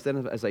of Christ,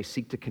 then, as I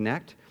seek to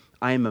connect,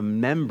 I am a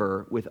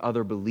member with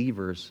other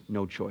believers,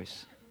 no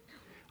choice.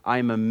 I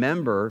am a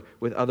member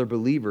with other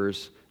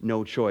believers,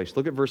 no choice.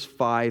 Look at verse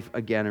 5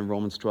 again in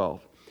Romans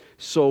 12.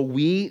 So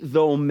we,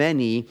 though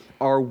many,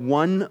 are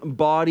one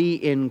body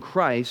in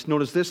Christ.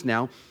 Notice this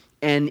now.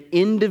 And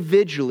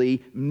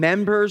individually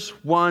members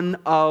one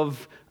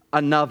of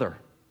another.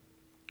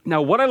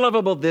 Now, what I love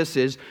about this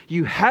is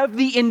you have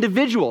the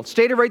individual.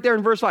 Stated right there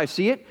in verse 5.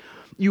 See it?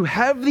 You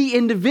have the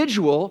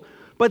individual,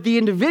 but the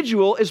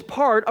individual is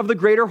part of the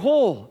greater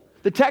whole.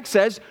 The text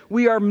says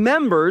we are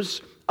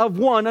members of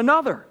one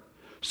another.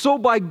 So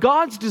by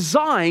God's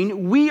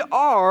design, we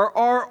are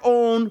our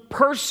own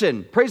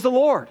person. Praise the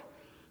Lord.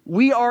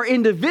 We are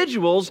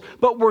individuals,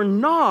 but we're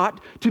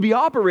not to be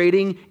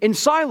operating in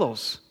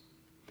silos.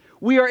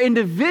 We are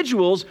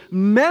individuals,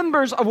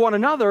 members of one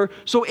another,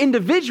 so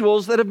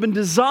individuals that have been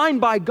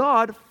designed by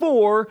God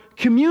for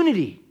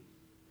community.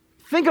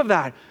 Think of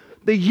that.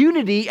 The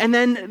unity and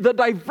then the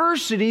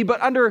diversity,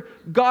 but under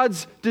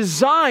God's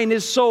design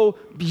is so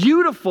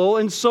beautiful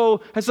and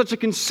so has such a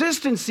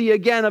consistency,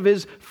 again, of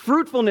his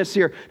fruitfulness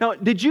here. Now,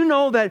 did you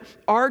know that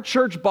our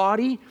church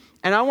body,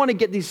 and I want to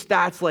get these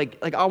stats,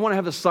 like I want to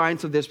have the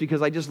science of this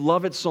because I just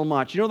love it so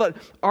much. You know that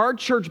our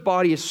church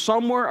body is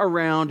somewhere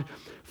around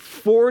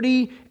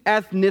 40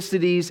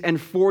 ethnicities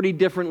and 40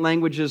 different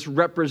languages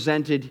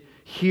represented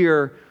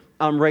here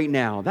right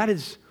now. That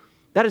is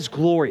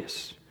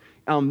glorious.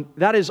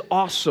 That is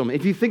awesome.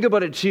 If you think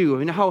about it too, I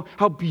mean,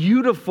 how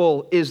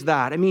beautiful is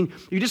that? I mean,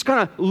 you just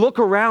kind of look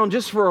around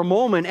just for a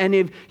moment, and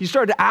if you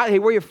start to ask, hey,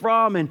 where are you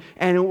from,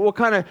 and what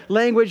kind of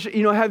language,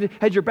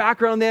 had your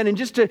background then, and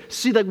just to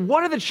see, like,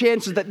 what are the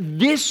chances that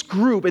this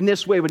group in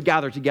this way would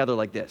gather together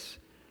like this?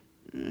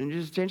 And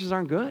just chances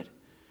aren't good.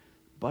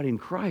 But in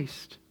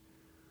Christ,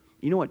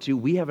 you know what, too?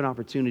 We have an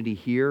opportunity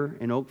here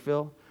in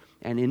Oakville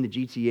and in the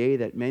GTA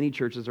that many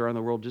churches around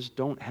the world just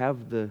don't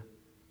have the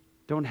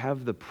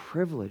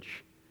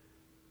privilege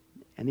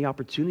and the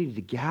opportunity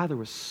to gather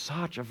with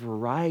such a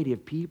variety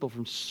of people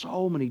from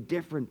so many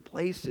different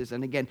places,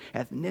 and again,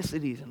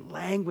 ethnicities and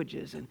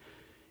languages, and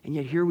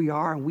yet here we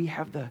are, and we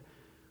have the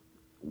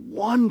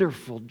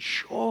wonderful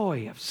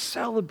joy of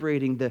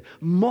celebrating the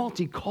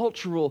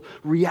multicultural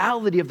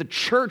reality of the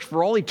church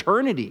for all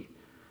eternity.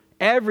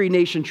 Every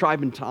nation,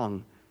 tribe, and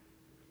tongue.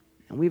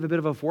 And we have a bit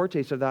of a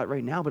foretaste of that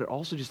right now, but it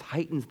also just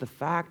heightens the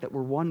fact that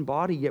we're one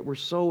body, yet we're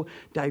so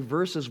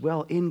diverse as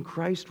well. In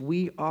Christ,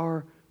 we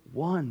are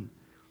one.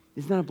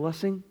 Isn't that a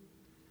blessing?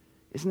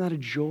 Isn't that a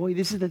joy?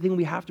 This is the thing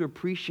we have to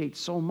appreciate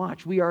so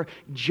much. We are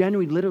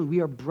genuinely, literally, we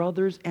are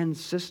brothers and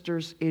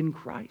sisters in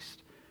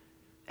Christ.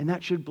 And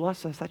that should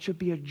bless us. That should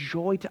be a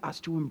joy to us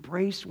to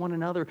embrace one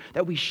another,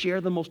 that we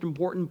share the most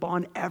important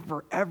bond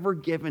ever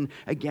given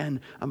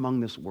again among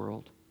this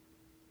world.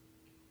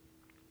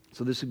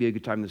 So this would be a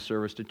good time in the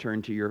service to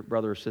turn to your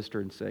brother or sister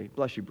and say,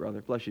 bless you,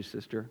 brother, bless you,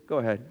 sister. Go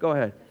ahead,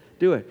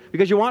 do it,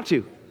 because you want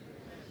to.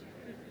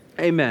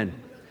 Amen,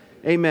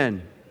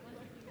 amen,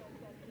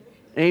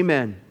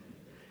 amen.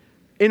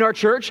 In our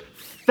church,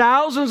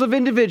 thousands of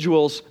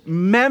individuals,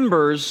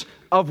 members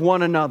of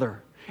one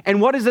another. And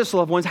what is this,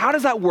 loved ones? How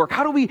does that work?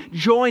 How do we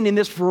join in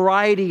this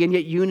variety and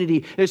yet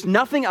unity? There's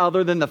nothing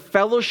other than the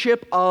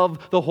fellowship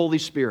of the Holy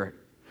Spirit.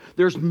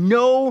 There's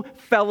no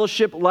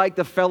fellowship like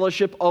the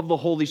fellowship of the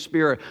Holy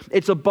Spirit.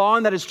 It's a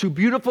bond that is too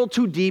beautiful,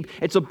 too deep.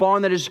 It's a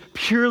bond that is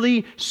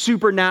purely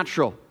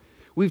supernatural.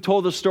 We've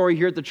told the story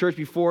here at the church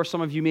before.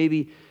 Some of you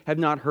maybe have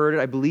not heard it.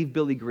 I believe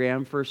Billy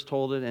Graham first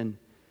told it. And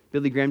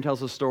Billy Graham tells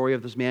the story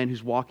of this man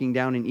who's walking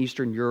down in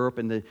Eastern Europe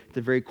and it's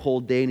a very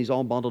cold day, and he's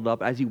all bundled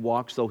up. As he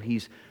walks, though,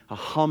 he's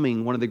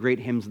humming one of the great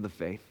hymns of the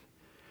faith.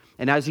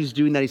 And as he's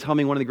doing that, he's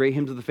humming one of the great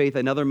hymns of the faith.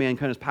 Another man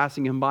kind of is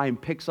passing him by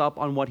and picks up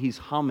on what he's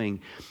humming.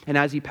 And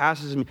as he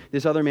passes him,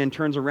 this other man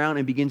turns around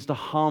and begins to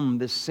hum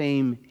the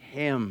same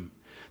hymn.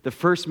 The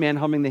first man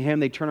humming the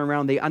hymn, they turn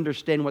around, they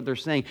understand what they're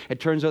saying.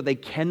 It turns out they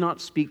cannot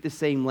speak the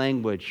same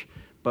language,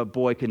 but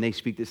boy, can they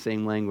speak the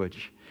same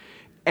language.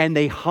 And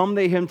they hum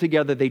the hymn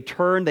together. They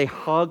turn, they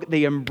hug,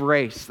 they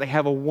embrace. They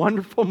have a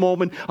wonderful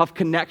moment of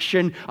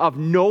connection, of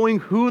knowing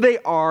who they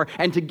are,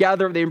 and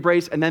together they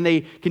embrace, and then they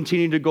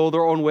continue to go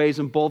their own ways,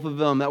 and both of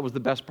them, that was the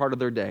best part of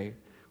their day.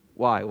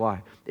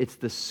 Why? It's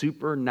the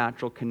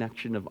supernatural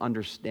connection of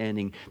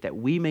understanding that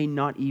we may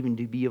not even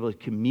be able to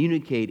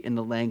communicate in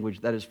the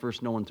language that is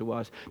first known to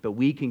us, but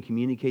we can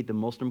communicate the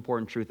most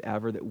important truth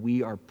ever, that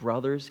we are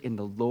brothers in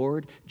the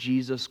Lord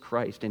Jesus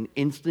Christ. And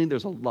instantly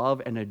there's a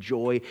love and a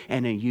joy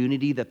and a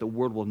unity that the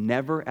world will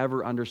never,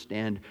 ever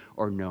understand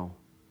or know.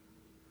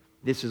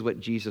 This is what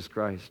Jesus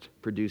Christ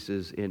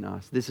produces in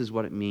us. This is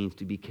what it means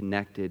to be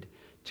connected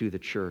to the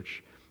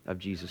church of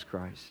Jesus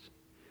Christ.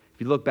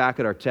 If you look back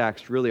at our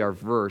text, really our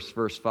verse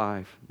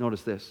 5,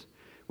 notice this.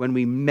 When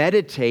we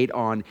meditate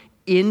on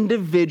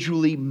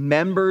individually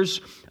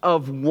members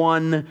of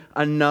one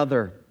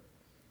another,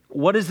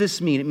 what does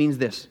this mean? It means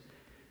this.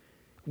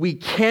 We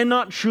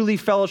cannot truly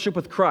fellowship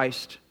with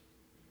Christ.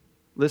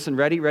 Listen,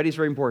 ready? Ready is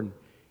very important.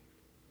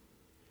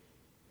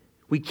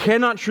 We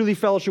cannot truly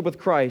fellowship with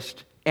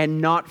Christ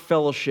and not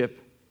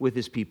fellowship with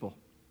His people.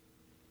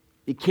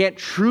 You can't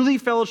truly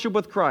fellowship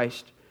with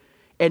Christ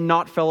and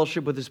not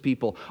fellowship with His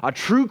people. A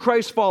true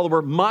Christ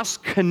follower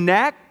must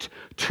connect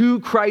to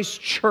Christ's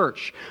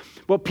church.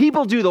 What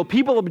people do, though,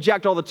 people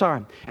object all the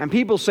time. And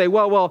people say,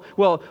 well,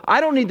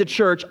 I don't need the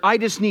church, I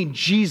just need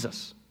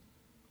Jesus.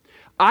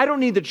 I don't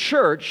need the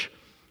church,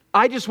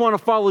 I just want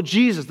to follow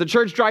Jesus. The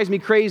church drives me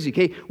crazy,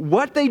 okay?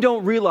 What they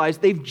don't realize,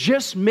 they've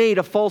just made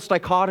a false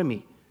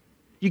dichotomy.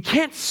 You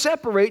can't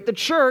separate the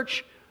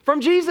church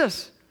from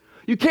Jesus.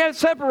 You can't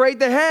separate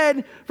the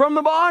head from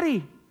the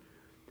body.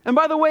 And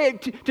by the way,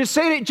 to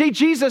say to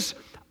Jesus,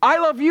 I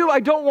love you, I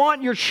don't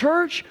want your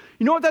church,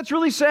 you know what that's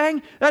really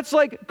saying? That's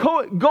like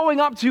going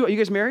up to, are you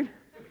guys married?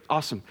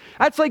 Awesome.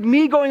 That's like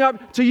me going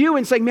up to you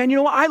and saying, man, you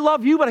know what, I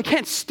love you, but I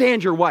can't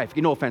stand your wife.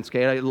 No offense,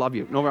 Kate, I love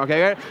you. No,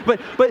 okay,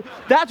 but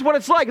that's what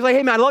it's like. It's like,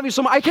 hey man, I love you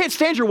so much. I can't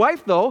stand your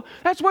wife though.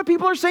 That's what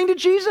people are saying to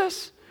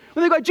Jesus.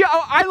 When they go,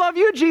 I love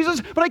you,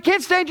 Jesus, but I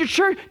can't stand your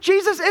church.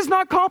 Jesus is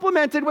not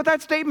complimented with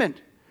that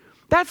statement.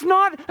 That's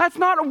not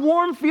a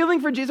warm feeling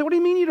for Jesus. What do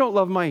you mean you don't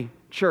love my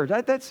church?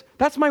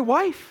 That's my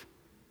wife.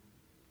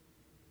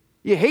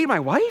 You hate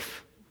my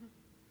wife?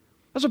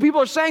 That's what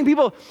people are saying.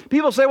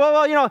 People say,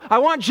 well, you know, I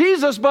want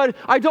Jesus, but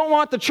I don't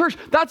want the church.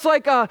 That's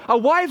like a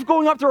wife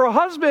going up to her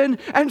husband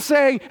and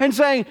saying,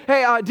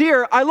 hey,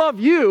 dear, I love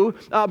you,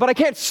 but I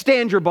can't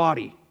stand your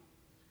body.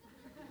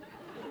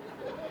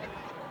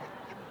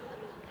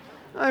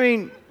 I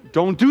mean,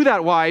 don't do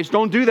that, wives.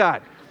 Don't do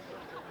that.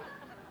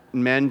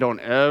 Men, don't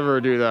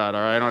ever do that,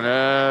 all right? Don't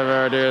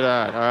ever do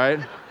that, all right?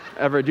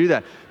 Ever do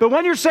that. But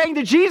when you're saying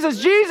to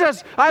Jesus,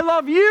 Jesus, I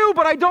love you,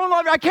 but I don't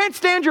love you. I can't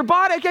stand your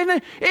body.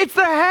 It's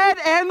the head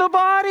and the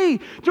body.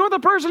 Do you know what the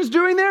person's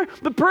doing there?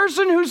 The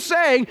person who's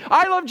saying,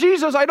 I love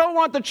Jesus, I don't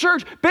want the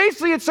church.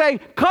 Basically, it's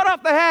saying, cut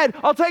off the head.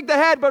 I'll take the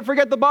head, but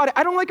forget the body.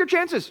 I don't like your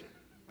chances.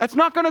 That's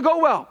not going to go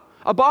well.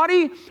 A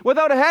body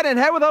without a head and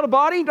head without a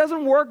body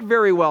doesn't work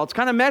very well. It's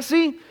kind of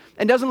messy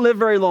and doesn't live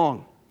very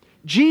long.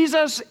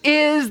 Jesus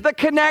is the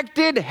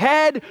connected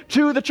head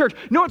to the church.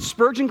 You know what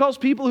Spurgeon calls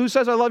people who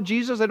says, I love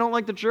Jesus, I don't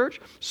like the church?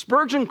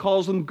 Spurgeon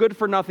calls them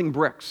good-for-nothing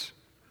bricks.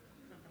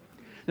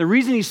 The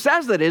reason he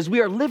says that is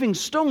we are living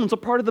stones, a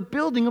part of the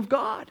building of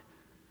God.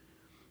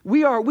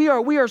 We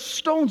are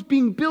stones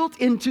being built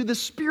into the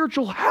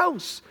spiritual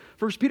house.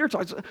 1 Peter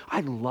talks,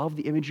 I love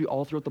the imagery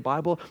all throughout the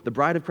Bible. The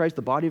bride of Christ,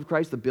 the body of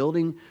Christ, the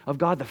building of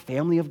God, the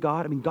family of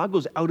God. I mean, God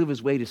goes out of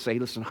his way to say,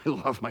 listen, I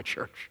love my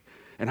church.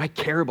 And I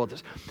care about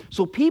this.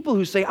 So people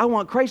who say, I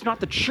want Christ, not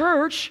the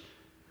church,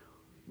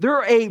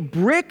 they're a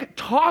brick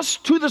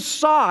tossed to the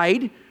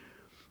side,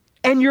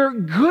 and you're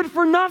good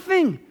for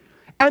nothing.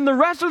 And the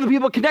rest of the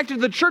people connected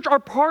to the church are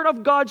part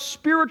of God's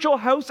spiritual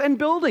house and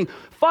building.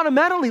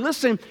 Fundamentally,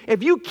 listen,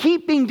 if you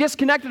keep being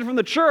disconnected from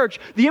the church,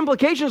 the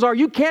implications are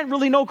you can't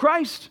really know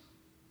Christ.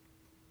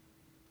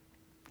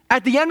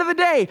 At the end of the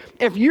day,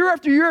 if year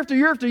after year after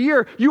year after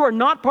year, you are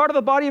not part of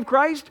the body of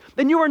Christ,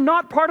 then you are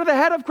not part of the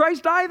head of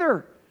Christ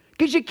either.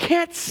 Because you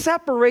can't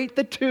separate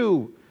the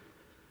two.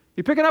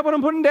 You picking up what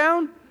I'm putting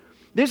down?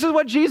 This is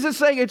what Jesus is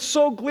saying. It's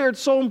so clear. It's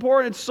so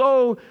important. It's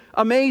so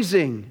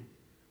amazing.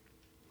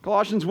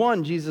 Colossians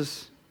 1,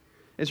 Jesus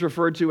is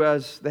referred to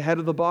as the head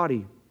of the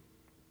body.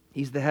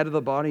 He's the head of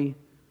the body,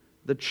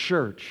 the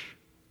church.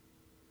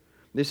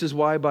 This is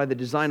why by the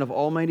design of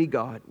Almighty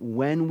God,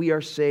 when we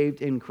are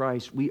saved in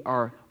Christ, we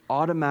are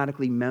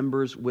automatically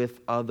members with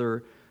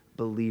other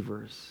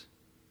believers.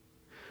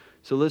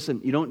 So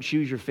listen, you don't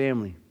choose your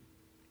family.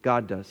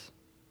 God does.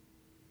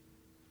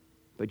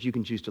 But you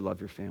can choose to love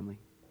your family.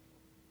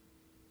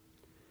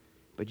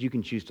 But you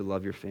can choose to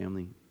love your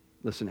family.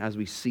 Listen, as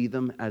we see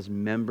them as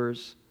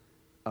members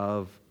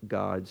of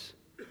God's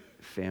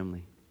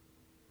family.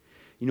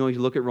 You know, if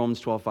you look at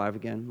Romans 12:5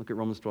 again, look at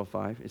Romans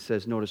 12:5. It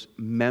says, notice,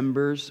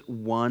 members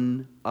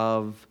one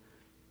of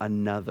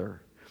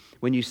another.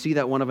 When you see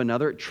that one of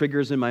another, it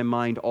triggers in my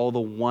mind all the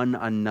one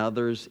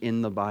another's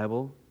in the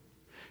Bible.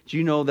 Do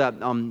you know that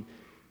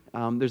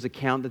there's a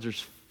count that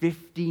there's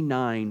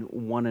 59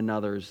 one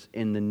another's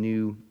in the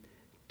New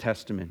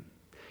Testament.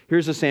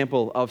 Here's a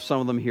sample of some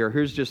of them here.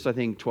 Here's just, I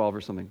think, 12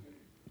 or something.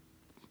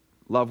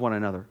 Love one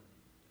another.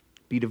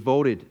 Be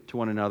devoted to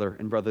one another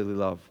in brotherly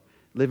love.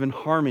 Live in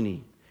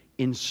harmony.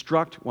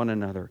 Instruct one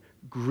another.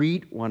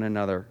 Greet one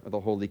another with a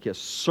holy kiss.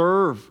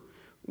 Serve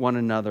one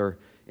another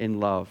in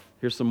love.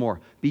 Here's some more.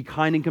 Be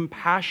kind and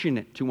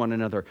compassionate to one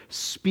another.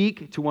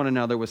 Speak to one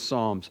another with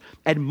psalms.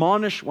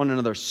 Admonish one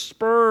another.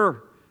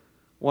 Spur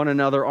one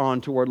another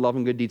on toward love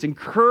and good deeds.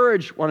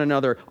 Encourage one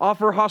another.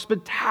 Offer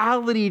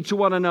hospitality to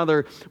one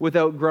another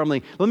without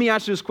grumbling. Let me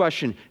ask you this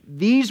question.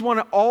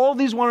 All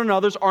these one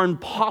another's are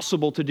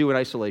impossible to do in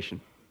isolation.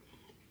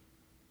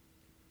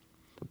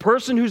 The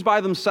person who's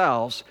by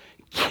themselves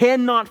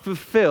cannot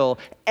fulfill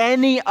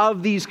any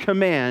of these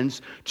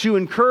commands to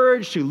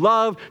encourage, to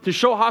love, to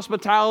show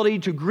hospitality,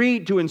 to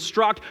greet, to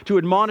instruct, to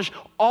admonish.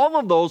 All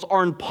of those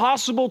are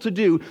impossible to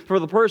do for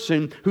the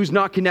person who's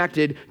not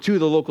connected to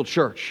the local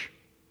church.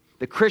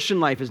 The Christian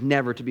life is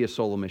never to be a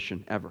solo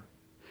mission, ever.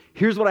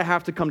 Here's what I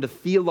have to come to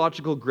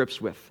theological grips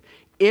with.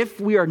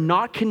 If we are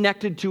not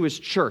connected to His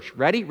church,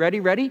 ready,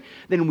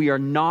 then we are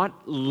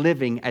not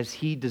living as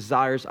He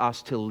desires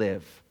us to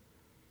live.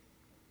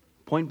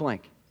 Point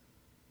blank.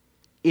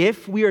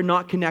 If we are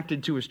not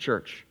connected to His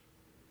church,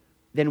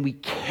 then we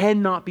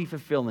cannot be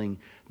fulfilling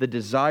the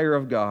desire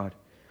of God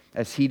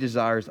as He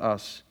desires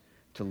us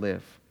to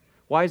live.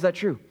 Why is that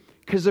true?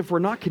 Because if we're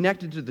not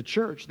connected to the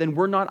church, then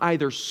we're not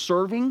either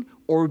serving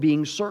or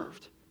being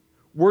served.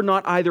 We're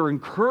not either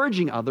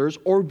encouraging others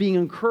or being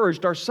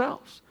encouraged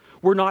ourselves.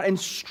 We're not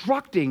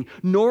instructing,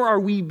 nor are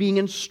we being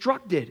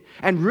instructed.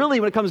 And really,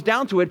 when it comes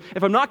down to it,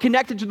 if I'm not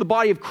connected to the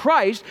body of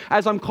Christ,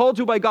 as I'm called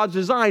to by God's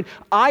design,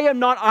 I am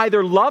not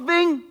either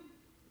loving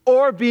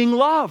or being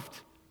loved.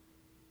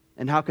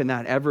 And how can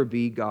that ever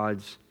be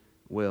God's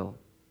will?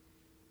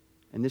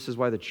 And this is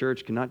why the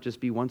church cannot just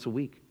be once a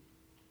week.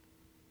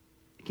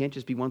 It can't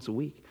just be once a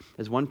week.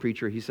 As one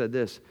preacher, he said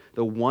this,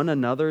 the one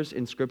another's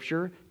in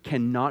Scripture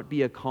cannot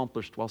be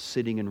accomplished while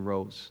sitting in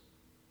rows.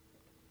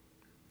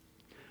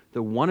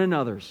 The one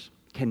another's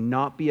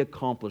cannot be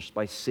accomplished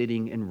by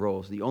sitting in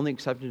rows. The only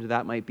exception to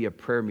that might be a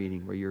prayer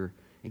meeting where you're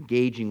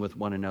engaging with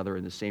one another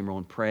in the same row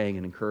and praying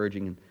and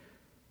encouraging. And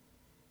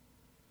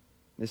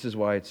this is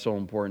why it's so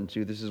important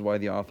too. This is why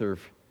the author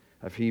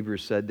of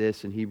Hebrews said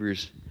this in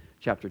Hebrews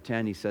chapter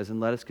 10. He says, and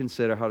let us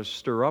consider how to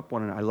stir up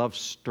one another. I love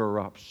stir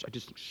ups. I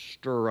just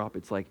stir up.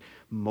 It's like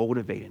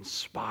motivate,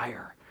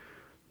 inspire,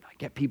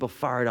 get people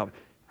fired up.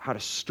 how to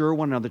stir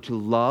one another to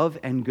love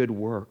and good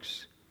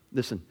works.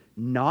 Listen,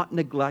 not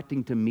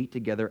neglecting to meet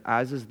together,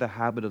 as is the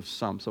habit of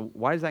some. So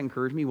why does that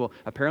encourage me? Well,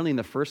 apparently in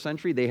the first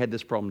century, they had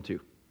this problem too,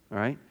 all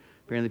right?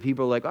 Apparently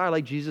people are like, oh, I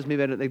like Jesus,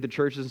 maybe I don't think the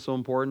church isn't so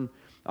important.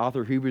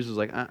 Author of Hebrews is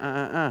like,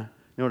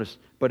 Notice,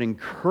 but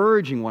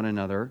encouraging one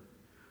another,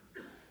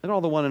 and all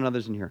the one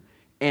another's in here,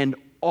 and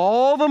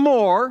all the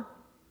more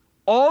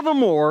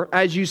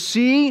as you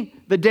see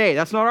the day.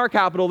 That's not our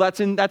capital,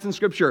 that's in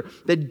Scripture.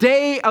 The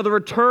day of the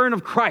return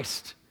of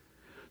Christ.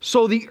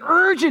 So the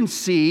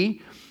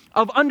urgency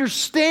of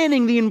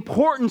understanding the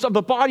importance of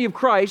the body of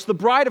Christ, the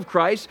bride of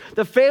Christ,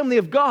 the family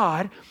of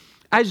God,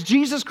 as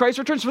Jesus Christ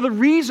returns for the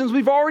reasons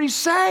we've already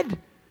said.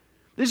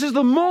 This is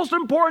the most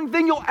important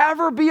thing you'll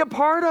ever be a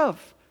part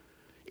of.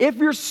 If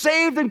you're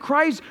saved in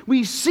Christ,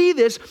 we see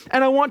this,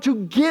 and I want to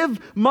give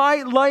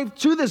my life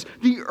to this.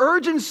 The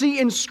urgency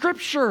in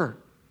Scripture.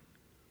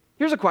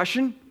 Here's a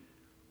question.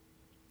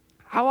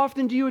 How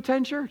often do you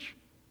attend church?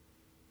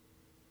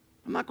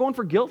 I'm not going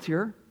for guilt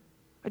here.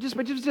 I just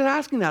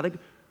asking that. Like,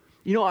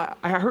 you know,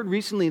 I heard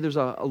recently there's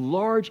a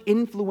large,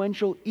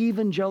 influential,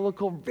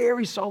 evangelical,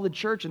 very solid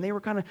church, and they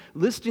were kind of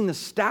listing the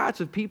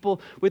stats of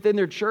people within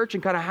their church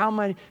and kind of how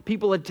many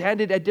people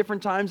attended at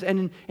different times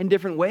and in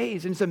different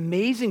ways. And it's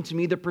amazing to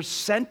me the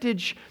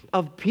percentage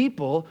of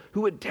people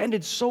who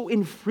attended so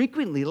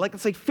infrequently. Like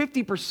it's like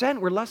 50%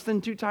 were less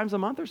than 2 times a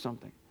month or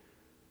something.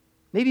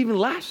 Maybe even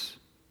less.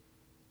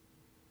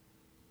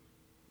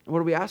 And what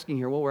are we asking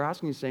here? Well, we're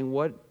asking is saying,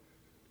 what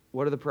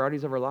are the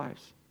priorities of our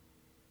lives?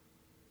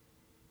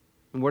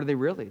 And what are they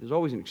really? There's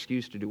always an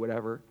excuse to do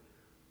whatever.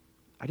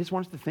 I just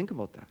want us to think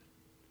about that.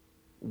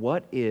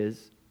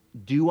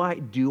 Do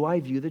I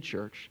view the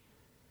church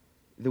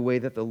the way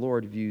that the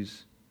Lord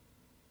views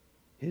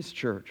His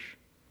church?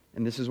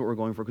 And this is what we're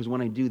going for, because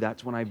when I do,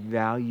 that's when I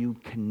value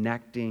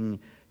connecting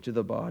to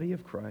the body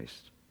of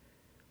Christ.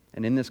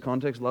 And in this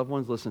context, loved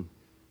ones, listen,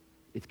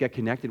 it's get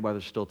connected while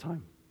there's still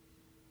time.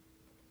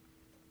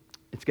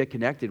 It's get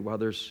connected while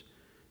there's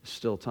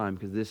still time,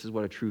 because this is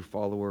what a true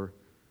follower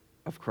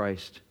of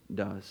Christ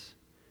does.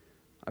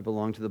 I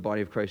belong to the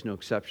body of Christ, no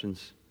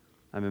exceptions.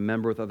 I'm a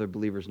member with other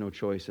believers, no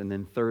choice. And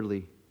then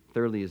thirdly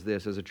is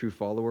this, as a true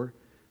follower,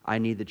 I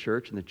need the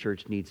church and the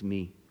church needs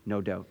me,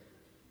 no doubt.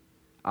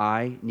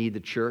 I need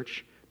the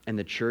church and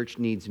the church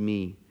needs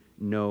me,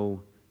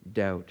 no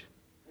doubt.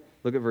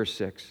 Look at verse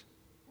 6.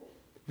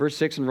 Verse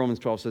 6 in Romans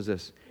 12 says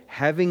this,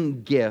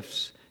 having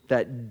gifts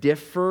that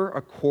differ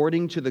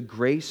according to the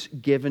grace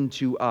given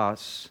to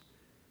us,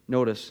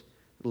 notice,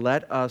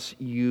 let us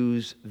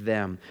use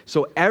them.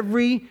 So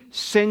every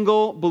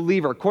single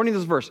believer, according to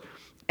this verse,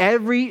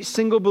 every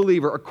single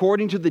believer,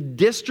 according to the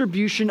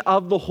distribution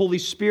of the Holy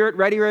Spirit,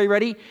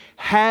 ready,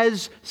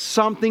 has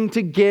something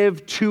to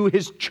give to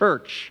his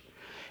church.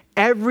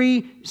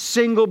 Every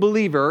single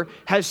believer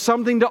has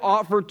something to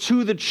offer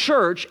to the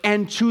church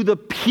and to the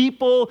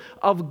people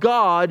of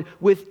God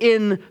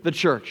within the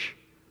church.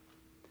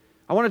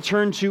 I want to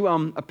turn to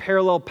a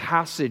parallel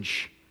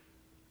passage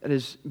that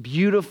is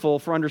beautiful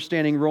for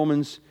understanding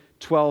Romans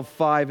 12,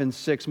 5, and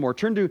 6 more.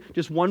 Turn to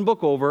just one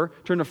book over.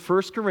 Turn to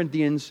 1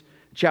 Corinthians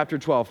chapter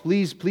 12.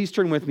 Please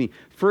turn with me.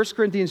 1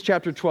 Corinthians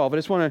chapter 12. I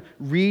just want to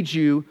read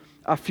you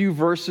a few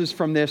verses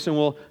from this, and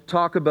we'll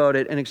talk about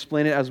it and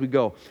explain it as we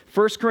go.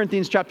 1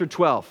 Corinthians chapter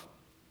 12.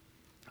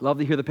 I love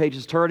to hear the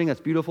pages turning. That's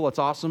beautiful. That's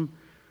awesome.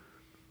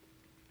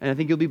 And I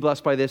think you'll be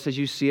blessed by this as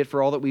you see it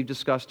for all that we've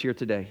discussed here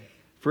today.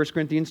 1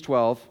 Corinthians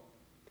 12.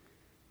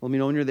 Let me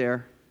know when you're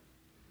there.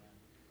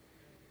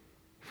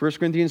 1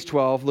 Corinthians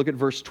 12, look at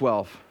verse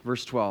 12.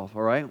 Verse 12,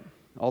 all right?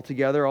 All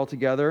together.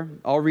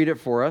 I'll read it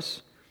for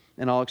us,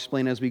 and I'll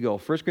explain as we go.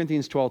 1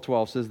 Corinthians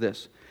 12 says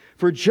this,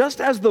 for just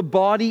as the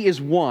body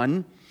is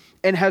one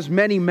and has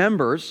many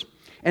members,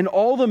 and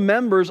all the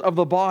members of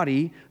the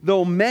body,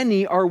 though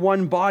many, are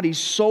one body,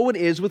 so it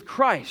is with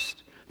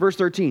Christ. Verse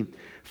 13,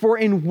 for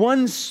in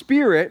one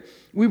Spirit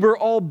we were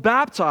all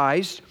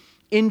baptized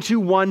into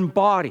one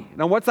body.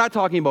 Now what's that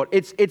talking about?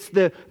 It's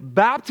the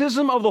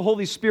baptism of the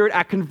Holy Spirit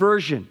at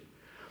conversion.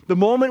 The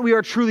moment we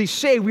are truly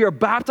saved, we are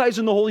baptized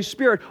in the Holy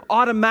Spirit,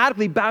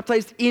 automatically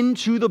baptized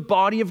into the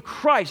body of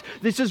Christ.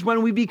 This is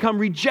when we become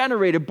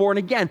regenerated, born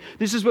again.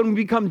 This is when we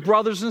become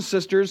brothers and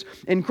sisters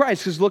in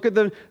Christ. Because look at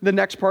the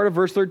next part of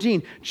verse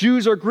 13.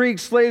 Jews or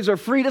Greeks, slaves or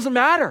free, doesn't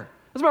matter.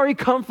 Doesn't matter where you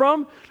come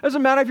from.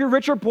 Doesn't matter if you're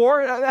rich or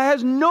poor. It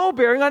has no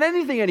bearing on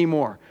anything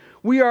anymore.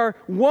 We are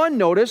one,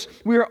 notice,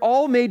 we are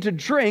all made to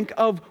drink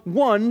of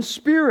one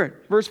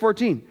Spirit. Verse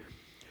 14.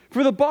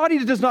 For the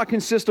body does not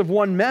consist of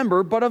one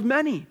member, but of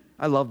many.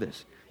 I love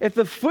this. If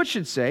the foot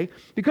should say,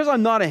 because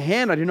I'm not a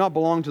hand, I do not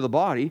belong to the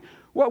body,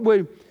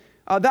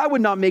 that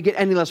would not make it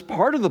any less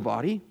part of the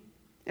body.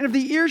 And if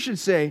the ear should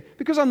say,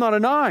 because I'm not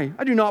an eye,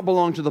 I do not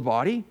belong to the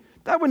body,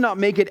 that would not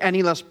make it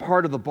any less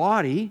part of the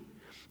body.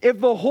 If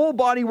the whole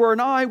body were an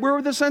eye, where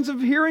would the sense of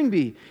hearing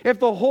be? If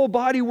the whole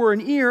body were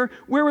an ear,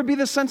 where would be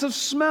the sense of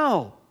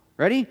smell?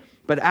 Ready?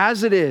 But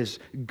as it is,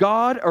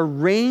 God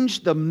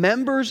arranged the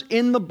members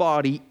in the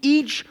body,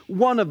 each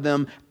one of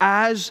them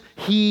as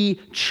He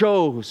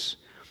chose.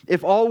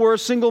 If all were a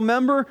single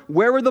member,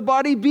 where would the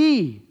body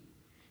be?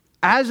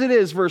 As it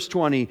is, verse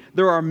 20,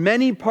 there are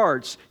many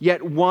parts,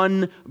 yet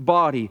one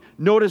body.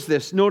 Notice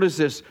this.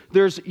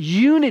 There's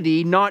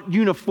unity, not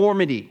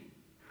uniformity.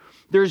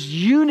 There's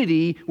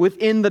unity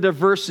within the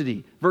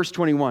diversity. Verse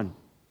 21.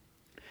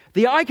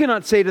 The eye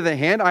cannot say to the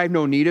hand, I have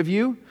no need of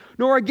you,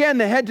 nor again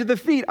the head to the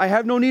feet, I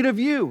have no need of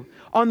you.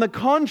 On the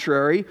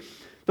contrary,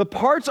 the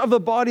parts of the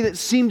body that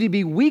seem to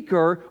be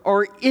weaker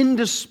are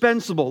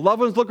indispensable.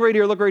 Loved ones, look right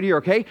here,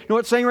 okay? You know what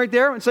it's saying right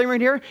there? It's saying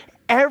right here?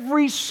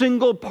 Every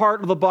single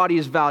part of the body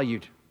is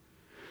valued.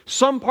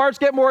 Some parts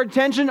get more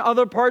attention,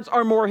 other parts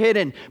are more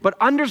hidden. But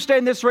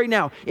understand this right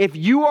now. If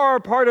you are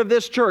a part of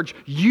this church,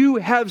 you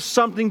have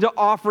something to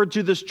offer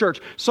to this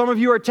church. Some of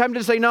you are tempted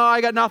to say, no, I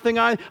got nothing.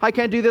 I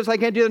can't do this. I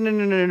can't do that.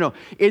 No.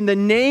 In the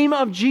name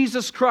of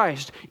Jesus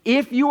Christ,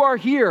 if you are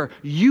here,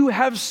 you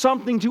have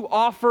something to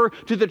offer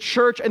to the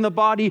church and the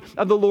body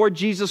of the Lord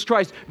Jesus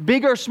Christ.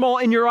 Big or small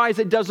in your eyes,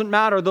 it doesn't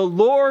matter. The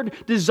Lord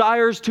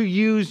desires to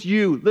use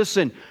you.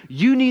 Listen,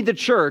 you need the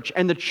church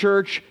and the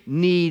church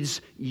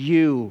needs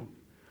you.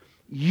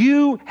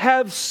 You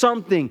have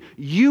something.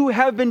 You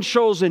have been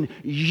chosen.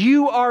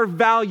 You are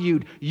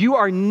valued. You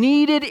are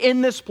needed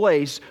in this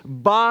place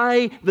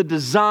by the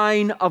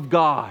design of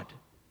God.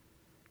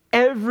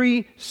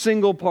 Every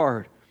single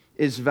part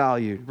is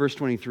valued. Verse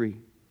 23.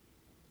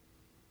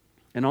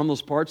 And on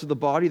those parts of the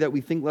body that we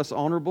think less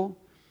honorable,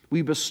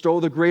 we bestow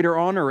the greater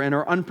honor, and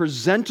our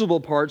unpresentable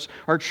parts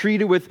are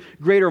treated with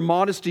greater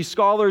modesty.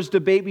 Scholars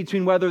debate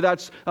between whether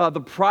that's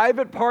the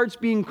private parts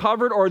being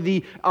covered or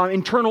the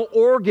internal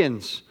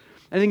organs.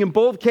 I think in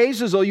both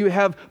cases, though, you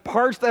have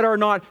parts that are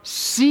not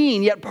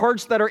seen, yet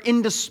parts that are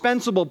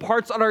indispensable,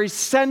 parts that are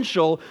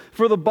essential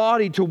for the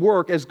body to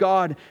work as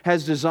God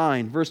has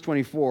designed. Verse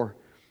 24,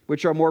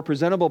 which are more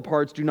presentable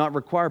parts do not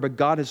require, but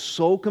God has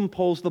so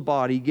composed the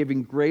body,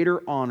 giving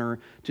greater honor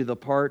to the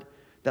part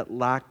that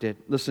lacked it.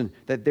 Listen,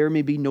 that there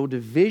may be no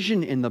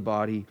division in the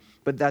body,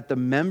 but that the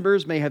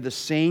members may have the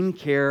same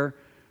care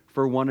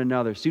for one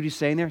another. See what he's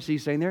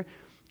saying there?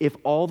 If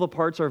all the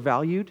parts are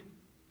valued,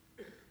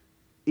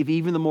 if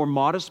even the more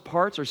modest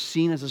parts are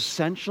seen as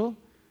essential,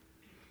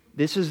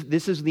 this is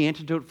the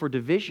antidote for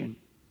division,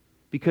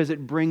 because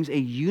it brings a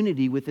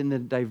unity within the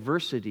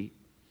diversity.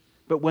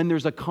 But when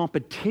there's a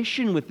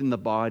competition within the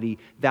body,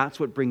 that's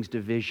what brings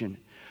division.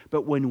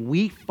 But when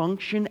we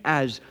function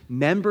as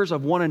members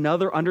of one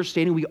another,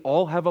 understanding we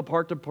all have a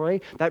part to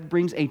play, that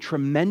brings a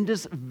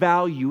tremendous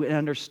value and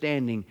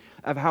understanding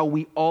of how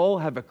we all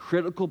have a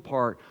critical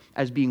part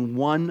as being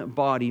one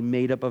body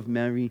made up of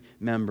many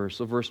members.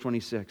 So verse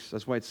 26,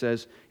 that's why it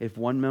says, if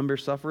one member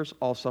suffers,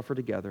 all suffer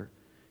together.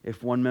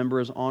 If one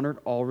member is honored,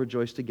 all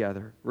rejoice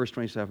together. Verse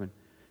 27,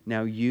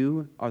 now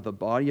you are the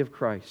body of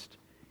Christ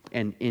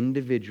and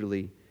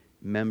individually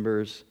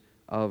members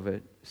of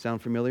it.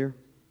 Sound familiar?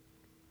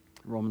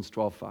 Romans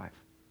 12:5,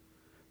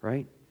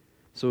 right?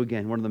 So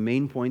again, one of the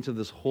main points of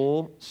this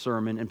whole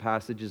sermon and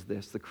passage is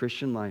this: the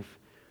Christian life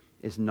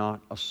is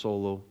not a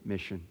solo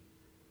mission.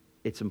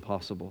 It's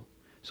impossible.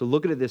 So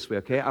look at it this way,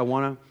 okay? I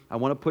want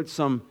to put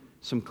some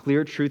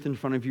clear truth in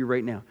front of you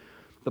right now.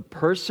 The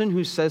person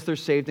who says they're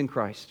saved in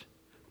Christ,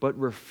 but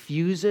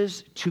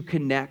refuses to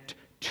connect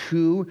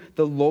to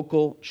the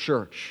local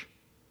church,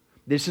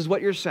 this is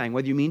what you're saying,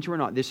 whether you mean to or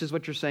not. This is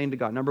what you're saying to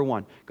God. Number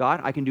one,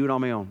 God, I can do it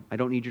on my own. I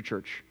don't need your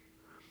church.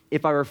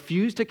 If I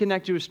refuse to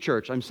connect to His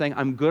church, I'm saying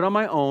I'm good on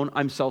my own,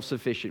 I'm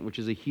self-sufficient, which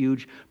is a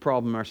huge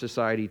problem in our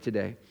society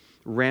today.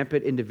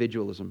 Rampant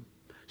individualism.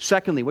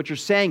 Secondly, what you're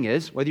saying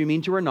is, whether you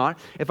mean to or not,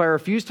 if I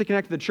refuse to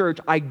connect to the church,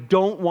 I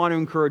don't want to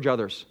encourage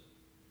others.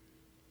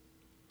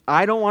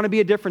 I don't want to be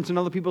a difference in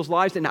other people's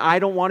lives, and I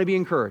don't want to be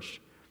encouraged.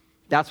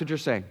 That's what you're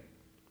saying.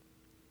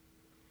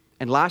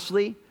 And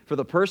lastly, for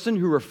the person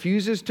who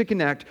refuses to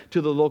connect to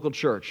the local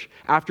church,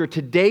 after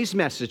today's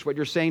message, what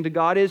you're saying to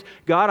God is,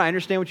 God, I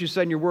understand what you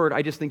said in your word,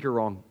 I just think you're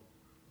wrong.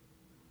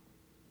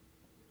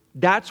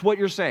 That's what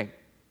you're saying.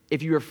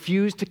 If you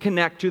refuse to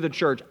connect to the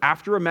church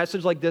after a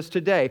message like this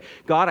today,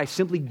 God, I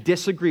simply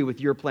disagree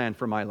with your plan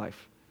for my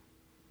life.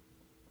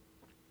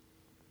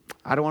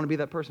 I don't want to be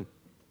that person.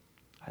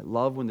 I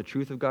love when the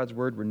truth of God's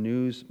word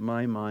renews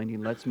my mind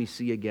and lets me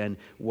see again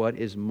what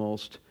is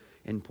most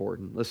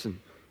important. Listen,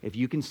 if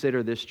you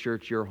consider this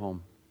church your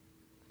home,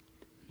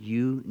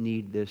 you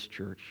need this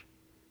church,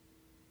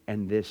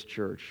 and this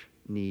church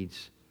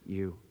needs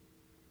you.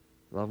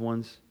 Loved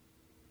ones,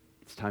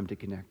 it's time to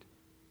connect.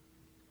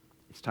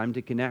 It's time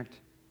to connect.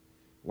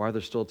 Why are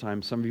there still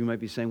time? Some of you might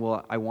be saying,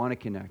 well, I want to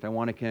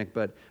connect,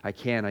 but I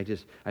can't.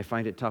 I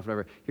find it tough,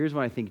 whatever. Here's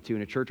what I think, too.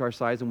 In a church our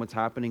size and what's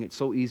happening, it's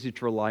so easy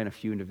to rely on a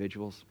few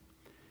individuals.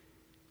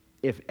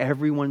 If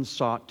everyone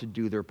sought to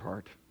do their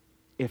part,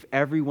 if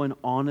everyone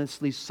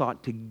honestly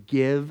sought to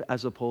give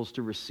as opposed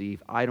to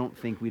receive, I don't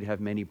think we'd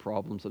have many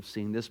problems of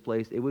seeing this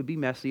place. It would be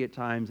messy at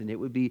times, and it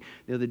would be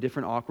the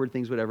different awkward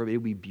things, whatever, but it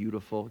would be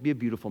beautiful. It would be a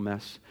beautiful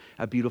mess,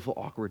 a beautiful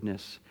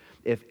awkwardness.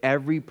 If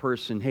every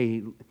person,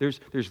 hey,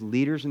 there's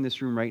leaders in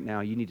this room right now,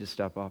 you need to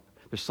step up.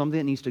 There's something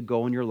that needs to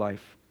go in your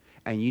life,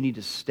 And you need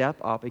to step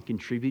up and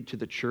contribute to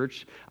the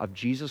church of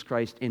Jesus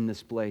Christ in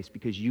this place,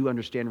 because you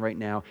understand right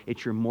now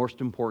it's your most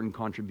important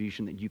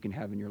contribution that you can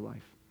have in your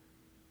life.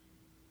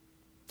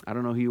 I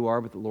don't know who you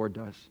are, but the Lord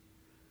does.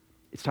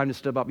 It's time to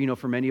step up.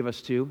 For many of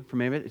us too,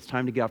 it's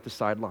time to get off the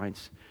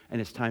sidelines, and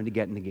it's time to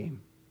get in the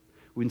game.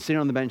 We've been sitting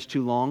on the bench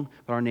too long,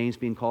 but our name's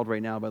being called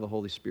right now by the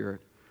Holy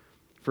Spirit.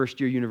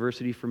 First-year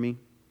university for me.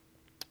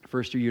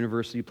 First-year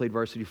university, played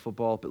varsity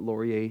football up at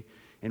Laurier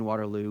in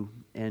Waterloo,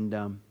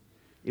 and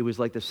it was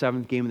like the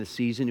 7th game of the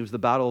season. It was the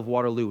Battle of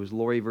Waterloo. It was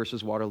Laurier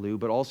versus Waterloo,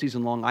 but all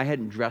season long, I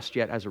hadn't dressed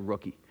yet as a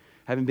rookie.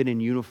 I haven't been in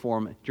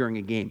uniform during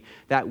a game.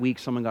 That week,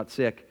 someone got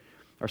sick,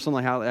 or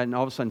something like that, and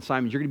all of a sudden,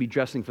 Simon, you're going to be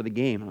dressing for the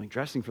game. I'm like,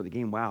 dressing for the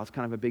game? Wow, it's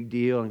kind of a big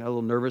deal. And I got a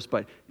little nervous,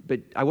 but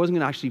I wasn't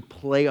going to actually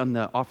play on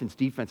the offense,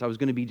 defense. I was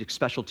going to be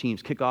special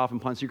teams, kickoff and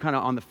punt. So you're kind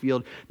of on the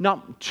field.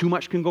 Not too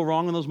much can go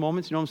wrong in those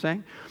moments, you know what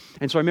I'm saying?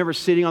 And so I remember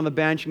sitting on the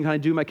bench and kind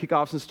of doing my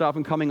kickoffs and stuff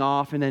and coming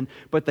off.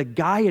 But the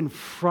guy in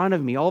front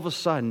of me, all of a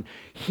sudden,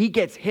 he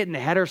gets hit in the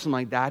head or something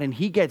like that, and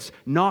he gets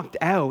knocked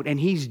out, and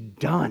he's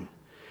done.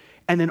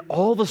 And then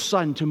all of a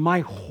sudden, to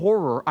my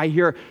horror, I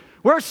hear,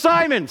 "Where's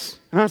Simons?"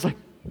 And I was like,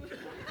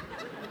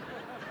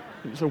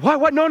 so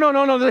what? No.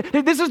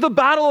 This is the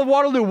Battle of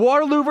Waterloo.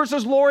 Waterloo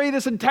versus Laurier,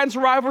 this intense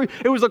rivalry.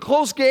 It was a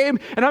close game.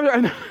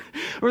 And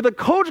where the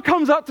coach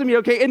comes up to me,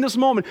 in this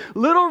moment,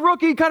 little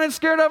rookie kind of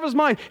scared out of his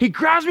mind. He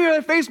grabs me with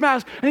a face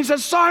mask and he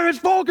says, "Simons,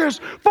 focus.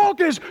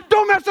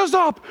 Don't mess this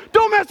up.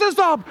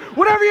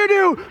 Whatever you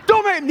do,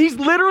 don't mess." And he's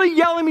literally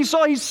yelling at me,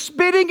 so he's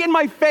spitting in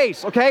my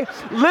face,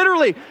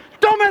 Literally.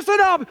 "Don't mess it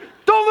up.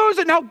 Don't lose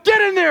it. Now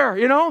get in there,"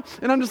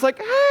 And I'm just like,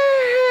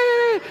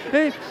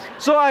 hey.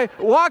 So I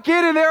walk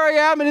in, and there I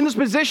am, and in this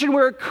position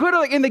where it could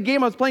have, in the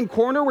game I was playing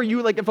corner, where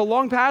you, if a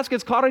long pass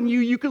gets caught on you,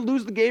 you could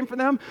lose the game for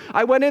them.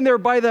 I went in there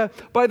by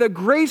the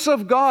grace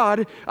of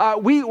God.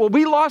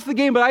 We lost the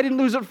game, but I didn't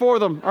lose it for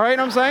them. All right,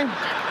 know what I'm saying?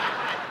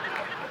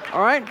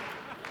 All right?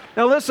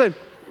 Now listen,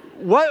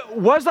 what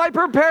was I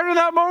prepared in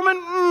that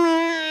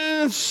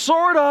moment?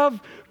 Sort of,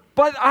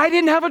 but I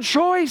didn't have a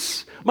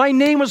choice. My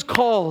name was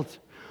called.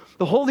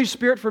 The Holy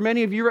Spirit, for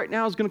many of you right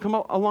now, is going to come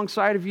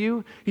alongside of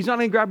you. He's not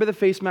going to grab you with a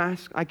face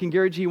mask. I can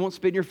guarantee he won't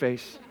spit in your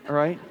face, all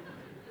right?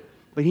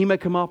 But he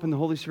might come up, and the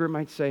Holy Spirit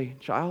might say,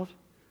 "Child,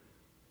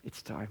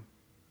 it's time.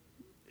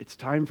 It's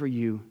time for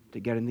you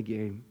to get in the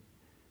game,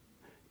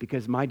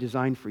 because my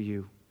design for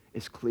you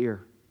is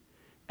clear,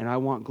 and I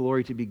want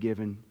glory to be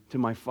given to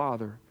my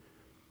Father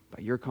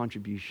by your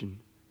contribution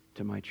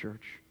to my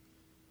church.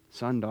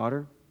 Son,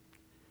 daughter,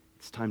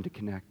 it's time to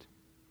connect.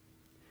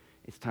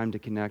 It's time to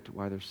connect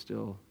while there's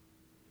still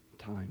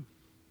time."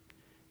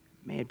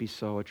 May it be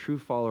so. A true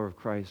follower of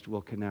Christ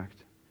will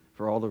connect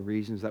for all the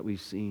reasons that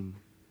we've seen.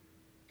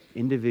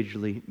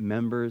 Individually,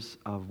 members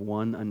of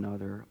one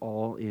another,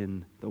 all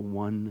in the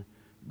one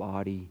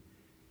body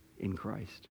in Christ.